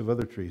whole bunch of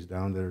other trees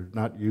down that are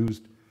not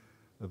used,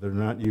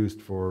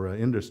 for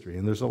industry.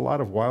 And there's a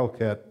lot of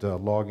wildcat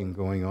logging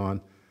going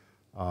on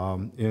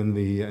in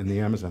the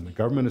Amazon. The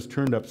government has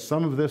turned up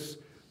some of this.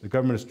 The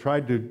government has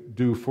tried to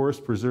do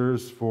forest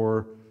preserves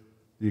for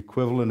the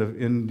equivalent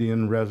of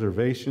Indian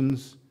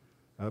reservations,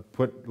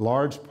 put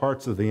large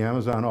parts of the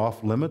Amazon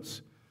off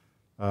limits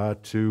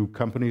to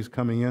companies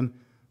coming in,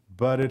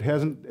 but it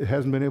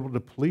hasn't been able to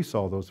police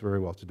all those very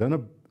well. It's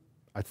done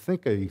I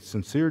think a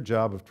sincere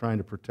job of trying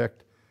to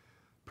protect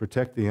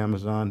the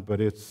Amazon,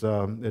 but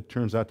it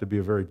turns out to be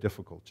a very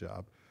difficult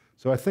job.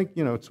 So I think,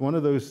 you know, it's one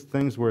of those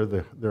things where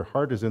their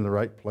heart is in the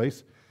right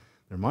place,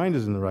 their mind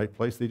is in the right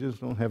place. They just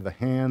don't have the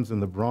hands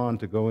and the brawn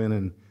to go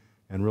in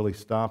and really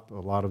stop a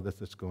lot of this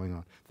that's going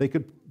on. They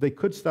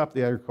could stop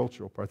the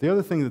agricultural part. The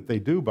other thing that they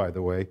do, by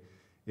the way,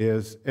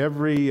 is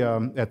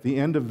at the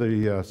end of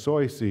the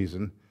soy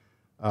season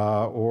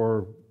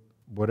or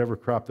whatever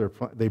crop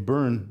they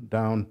burn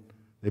down.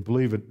 They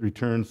believe it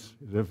returns,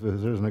 if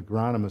there's an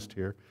agronomist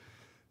here,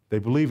 they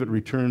believe it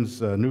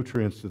returns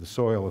nutrients to the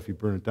soil if you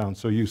burn it down.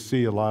 So you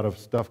see a lot of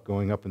stuff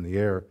going up in the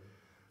air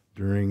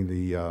during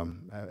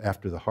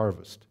after the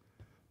harvest.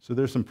 So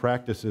there's some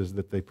practices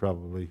that they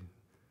probably,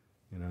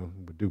 you know,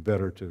 would do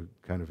better to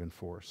kind of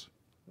enforce.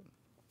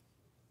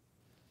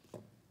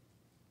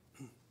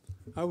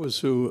 I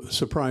was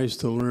surprised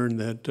to learn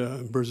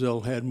that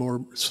Brazil had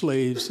more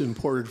slaves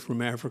imported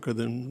from Africa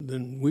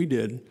than we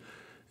did,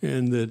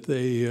 and that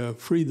they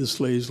freed the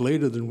slaves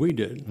later than we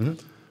did. Mm-hmm.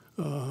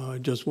 I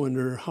just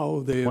wonder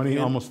how they...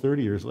 almost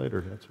 30 years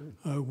later, that's right.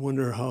 I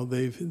wonder how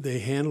they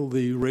handle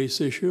the race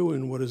issue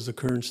and what is the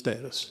current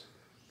status.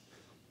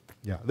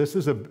 Yeah, this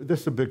is a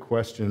big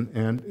question,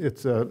 and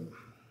it's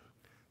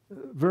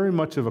very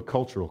much of a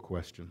cultural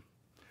question.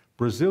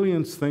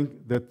 Brazilians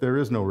think that there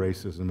is no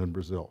racism in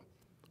Brazil.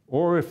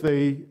 Or if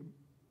they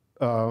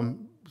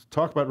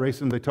talk about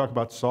racism, they talk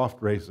about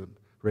soft racism.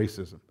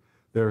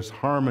 There's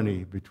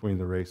harmony between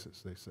the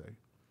races, they say.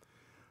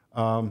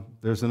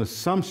 There's an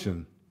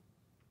assumption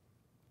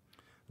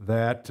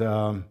that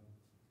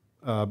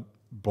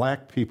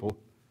black people,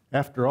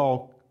 after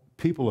all,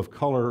 people of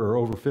color are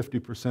over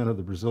 50% of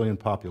the Brazilian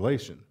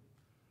population.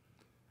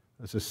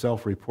 This is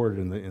self-reported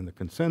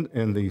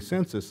in the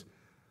census,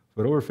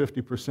 but over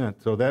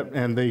 50%. So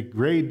and they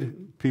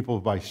grade people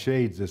by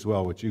shades as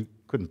well, which you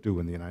couldn't do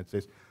in the United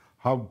States.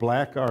 How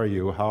black are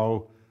you?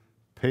 How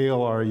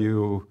pale are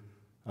you?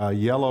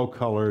 Yellow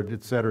colored,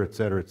 et cetera, et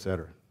cetera, et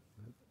cetera.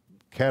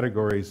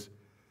 Categories,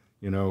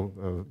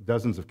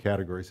 dozens of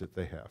categories that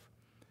they have.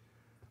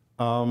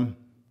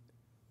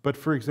 But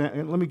for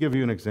example, let me give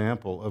you an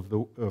example of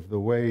the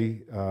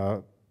way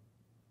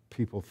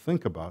people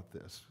think about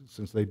this,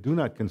 since they do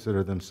not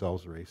consider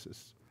themselves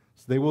racists.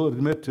 So they will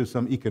admit to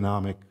some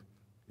economic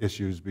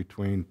issues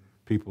between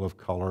people of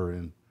color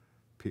and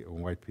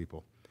white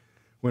people.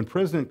 When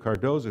President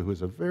Cardoso, who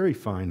is a very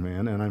fine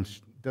man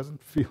and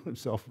doesn't feel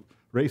himself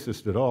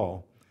racist at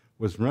all,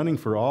 was running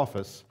for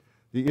office,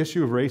 the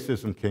issue of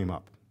racism came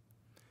up.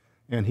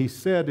 And he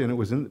said, and it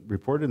was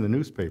reported in the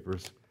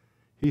newspapers,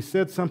 he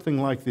said something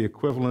like the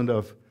equivalent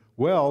of,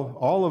 well,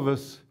 all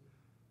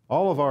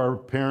of our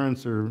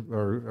parents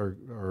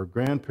or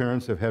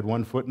grandparents have had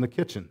one foot in the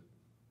kitchen.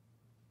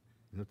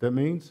 You know what that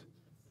means?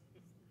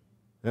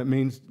 That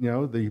means,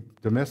 the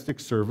domestic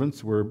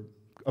servants were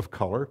of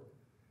color,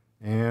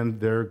 and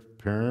their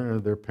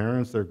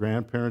parents, their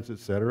grandparents, et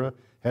cetera,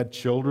 had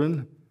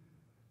children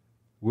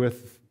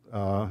with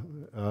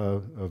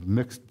of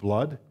mixed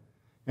blood,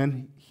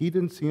 and he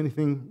didn't see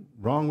anything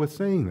wrong with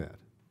saying that.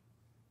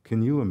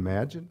 Can you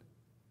imagine?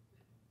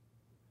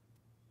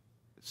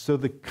 So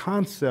the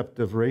concept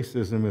of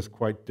racism is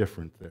quite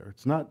different there.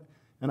 It's not,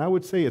 and I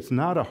would say it's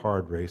not a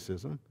hard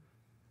racism.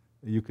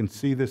 You can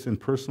see this in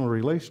personal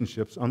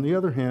relationships. On the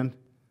other hand,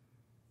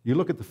 you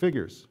look at the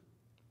figures.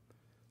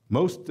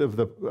 Most of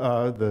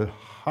the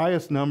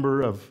highest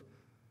number of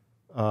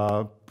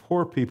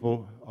poor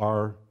people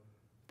are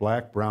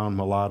black, brown,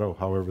 mulatto,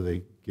 however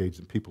they gauge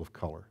them, people of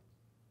color.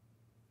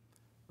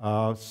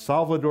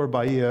 Salvador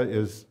Bahia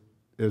is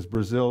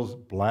Brazil's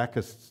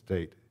blackest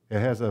state. It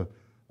has a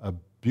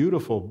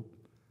beautiful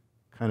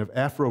kind of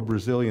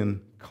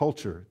Afro-Brazilian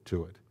culture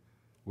to it,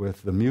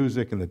 with the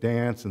music and the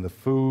dance and the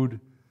food,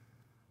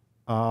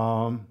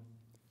 and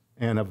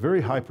a very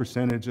high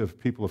percentage of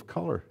people of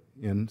color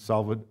in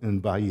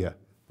Bahia,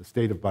 the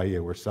state of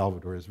Bahia, where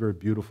Salvador is. A very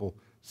beautiful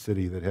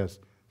city that has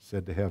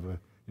said to have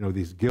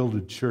these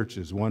gilded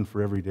churches, one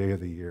for every day of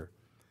the year.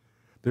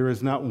 There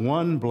is not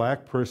one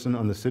black person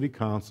on the city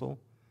council,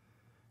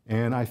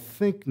 and I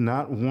think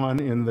not one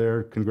in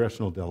their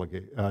congressional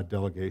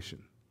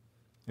delegation.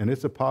 And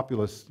it's a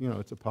populous,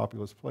 it's a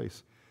populous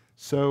place.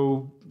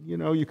 So,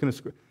 you can,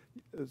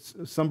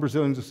 some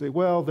Brazilians will say,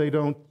 well, they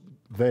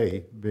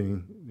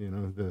being,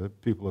 the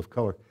people of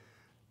color,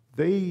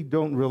 they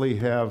don't really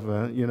have,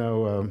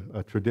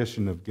 a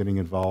tradition of getting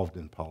involved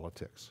in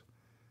politics.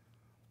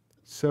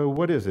 So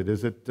what is it?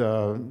 Is it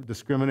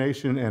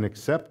discrimination and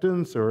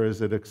acceptance, or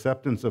is it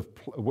acceptance of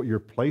your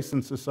place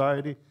in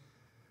society?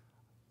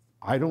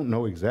 I don't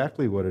know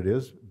exactly what it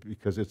is,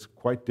 because it's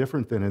quite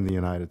different than in the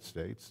United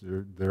States.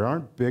 There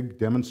aren't big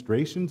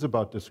demonstrations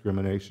about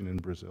discrimination in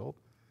Brazil,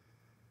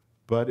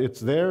 but it's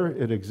there,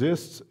 it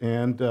exists,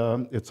 and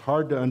it's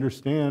hard to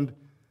understand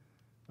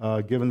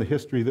given the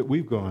history that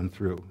we've gone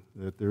through,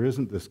 that there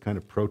isn't this kind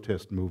of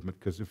protest movement,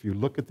 because if you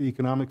look at the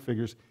economic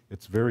figures,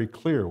 it's very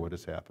clear what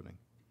is happening.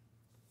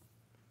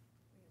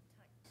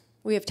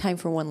 We have time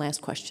for one last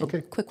question.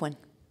 Okay. Quick one.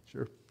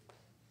 Sure.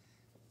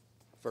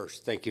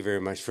 First, thank you very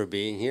much for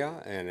being here.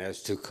 And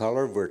as to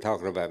color, we're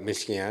talking about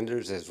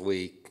Michiganders as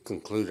we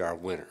conclude our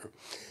winter.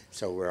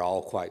 So we're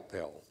all quite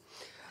pale.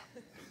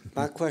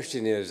 My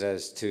question is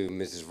as to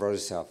Mrs.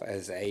 Rousseff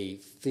as a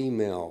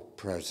female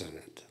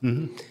president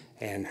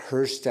and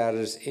her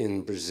status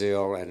in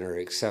Brazil and her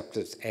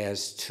acceptance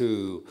as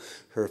to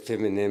her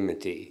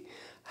femininity.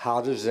 How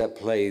does that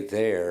play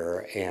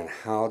there, and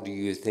how do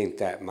you think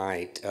that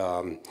might,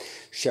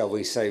 shall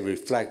we say,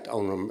 reflect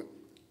on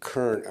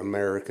current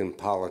American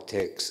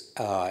politics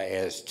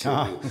as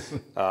to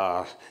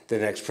the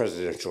next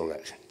presidential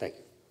election? Thank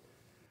you.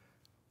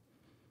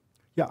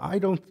 Yeah, I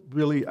don't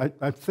really,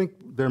 I think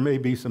there may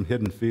be some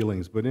hidden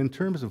feelings, but in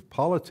terms of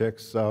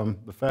politics,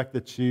 the fact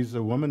that she's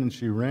a woman and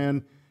she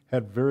ran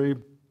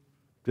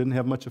didn't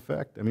have much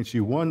effect. I mean, she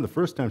won, the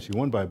first time she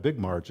won by a big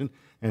margin,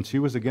 and she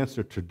was against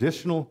a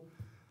traditional,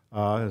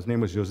 his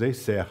name was José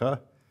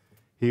Serra.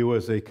 He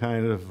was a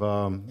kind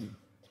of,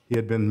 he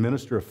had been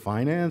Minister of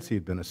Finance,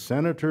 he'd been a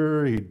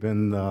senator, he'd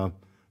been, I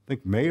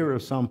think, mayor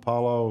of São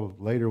Paulo.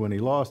 Later, when he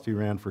lost, he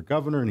ran for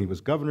governor, and he was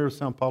governor of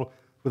São Paulo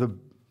with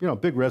a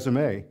big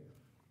resume.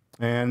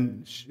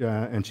 And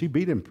she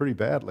beat him pretty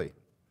badly.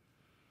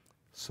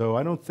 So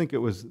I don't think it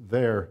was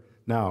there.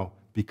 Now,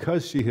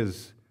 because she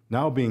is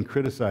now being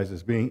criticized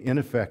as being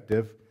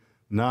ineffective,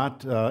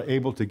 not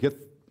able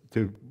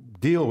to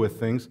deal with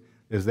things,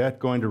 is that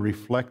going to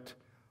reflect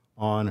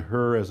on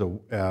her as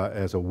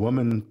a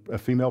woman, a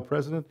female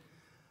president?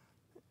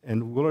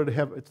 And will it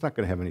have? It's not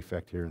going to have any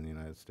effect here in the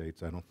United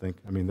States, I don't think.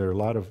 I mean, there are a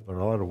lot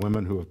of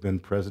women who have been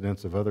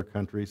presidents of other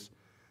countries,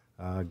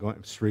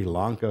 Sri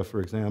Lanka, for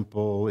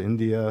example,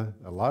 India,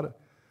 a lot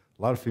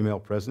of female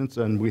presidents,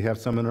 and we have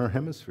some in our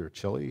hemisphere: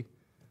 Chile,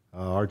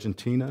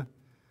 Argentina,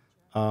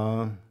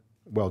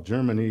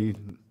 Germany.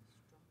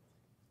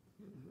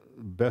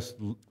 Best,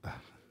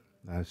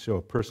 I show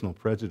a personal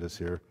prejudice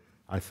here.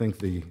 I think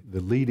the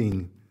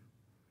leading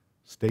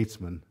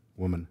statesperson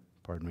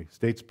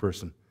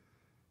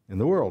in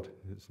the world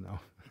is now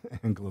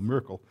Angela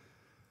Merkel.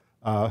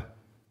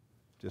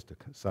 Just a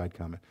side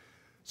comment.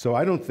 So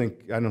I don't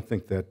think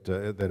that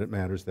that it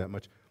matters that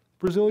much.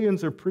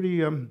 Brazilians are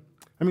pretty. I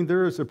mean,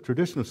 there is a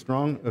tradition of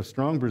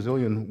strong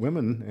Brazilian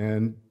women,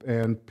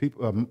 and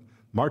people.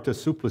 Marta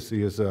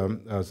Suplicy is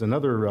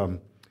another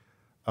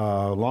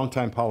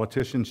longtime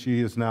politician. She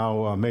is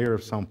now mayor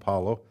of São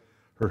Paulo.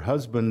 Her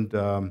husband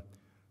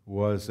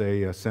was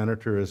a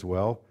senator as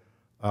well.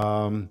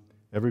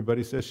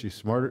 Everybody says she's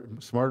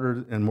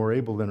smarter and more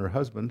able than her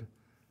husband.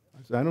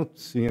 I don't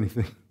see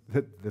anything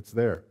that's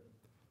there.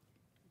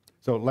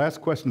 So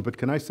last question, but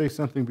can I say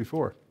something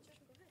before?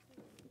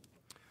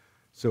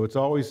 So it's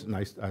always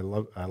nice. I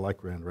like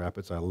Grand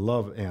Rapids. I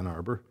love Ann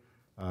Arbor.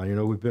 You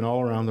know, we've been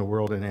all around the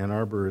world, and Ann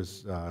Arbor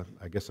is,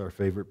 I guess, our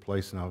favorite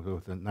place now,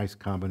 with a nice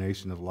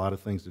combination of a lot of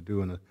things to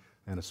do in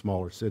a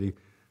smaller city.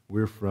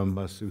 We're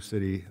from Sioux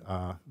City.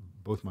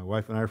 Both my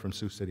wife and I are from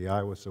Sioux City,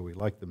 Iowa, so we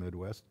like the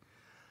Midwest.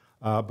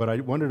 But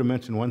I wanted to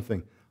mention one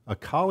thing. A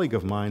colleague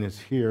of mine is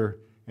here,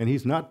 and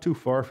he's not too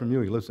far from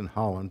you. He lives in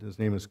Holland. His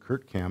name is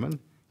Kurt Kamen.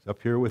 He's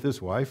up here with his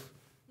wife.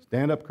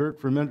 Stand up, Kurt,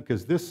 for a minute,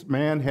 because this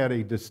man had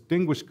a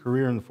distinguished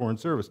career in the Foreign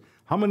Service.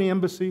 How many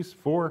embassies?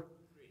 4?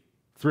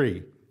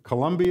 3.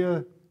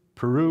 Colombia,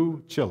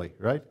 Peru, Chile,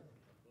 right?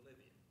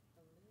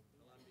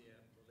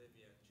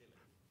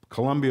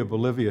 Colombia,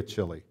 Bolivia,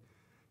 Chile.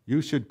 You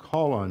should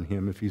call on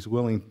him if he's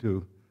willing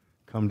to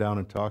come down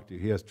and talk to you.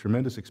 He has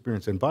tremendous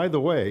experience. And by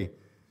the way,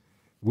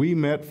 we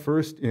met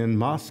first in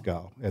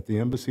Moscow, at the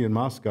embassy in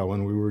Moscow,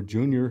 when we were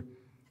junior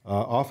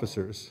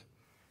officers.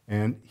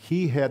 And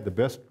he had the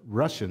best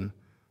Russian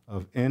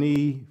of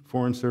any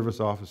Foreign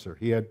Service officer.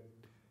 He had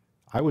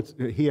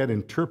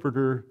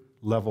interpreter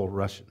level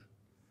Russian.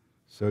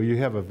 So you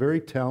have a very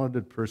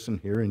talented person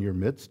here in your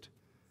midst.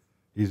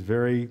 He's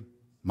very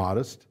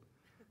modest,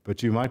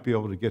 but you might be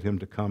able to get him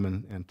to come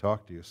and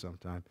talk to you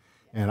sometime.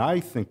 And I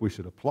think we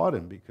should applaud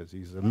him because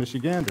he's a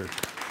Michigander.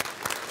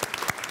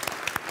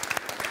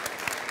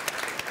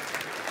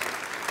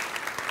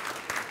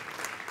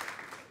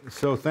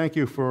 So thank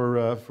you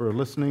for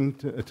listening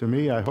to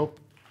me. I hope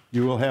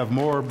you will have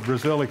more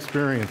Brazil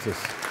experiences.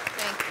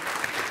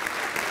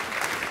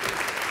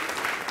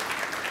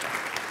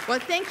 Well,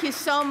 thank you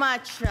so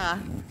much,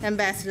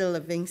 Ambassador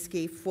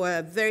Levinsky, for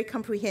a very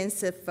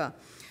comprehensive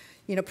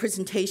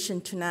presentation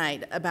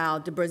tonight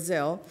about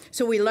Brazil.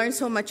 So we learned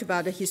so much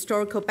about the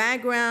historical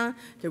background,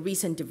 the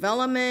recent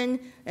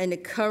development, and the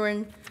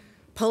current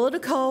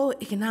political,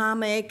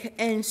 economic,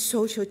 and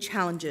social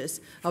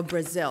challenges of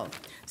Brazil.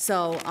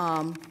 So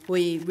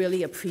we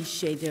really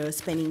appreciate your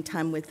spending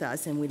time with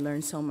us, and we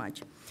learned so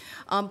much.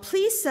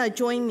 Please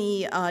join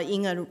me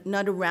in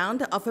another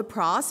round of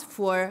applause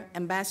for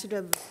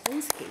Ambassador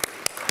Levinsky.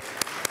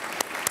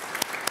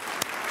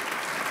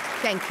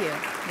 Thank you.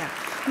 Yeah.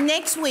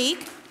 Next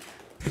week,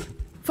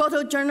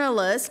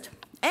 photojournalist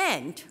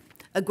and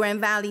a Grand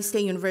Valley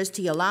State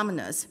University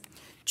alumnus,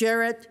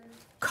 Jared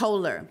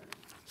Kohler.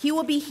 He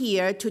will be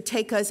here to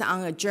take us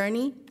on a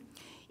journey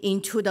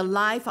into the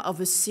life of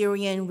a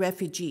Syrian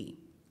refugee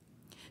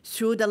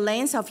through the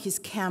lens of his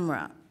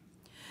camera.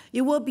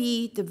 It will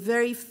be the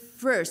very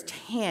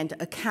first-hand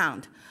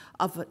account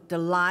of the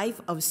life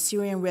of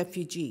Syrian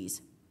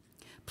refugees.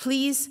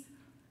 Please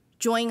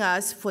join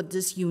us for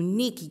this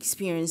unique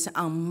experience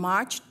on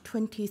March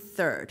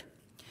 23rd.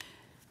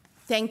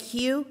 Thank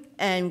you,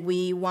 and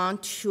we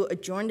want to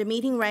adjourn the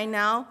meeting right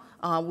now.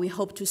 We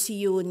hope to see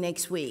you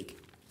next week.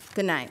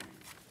 Good night.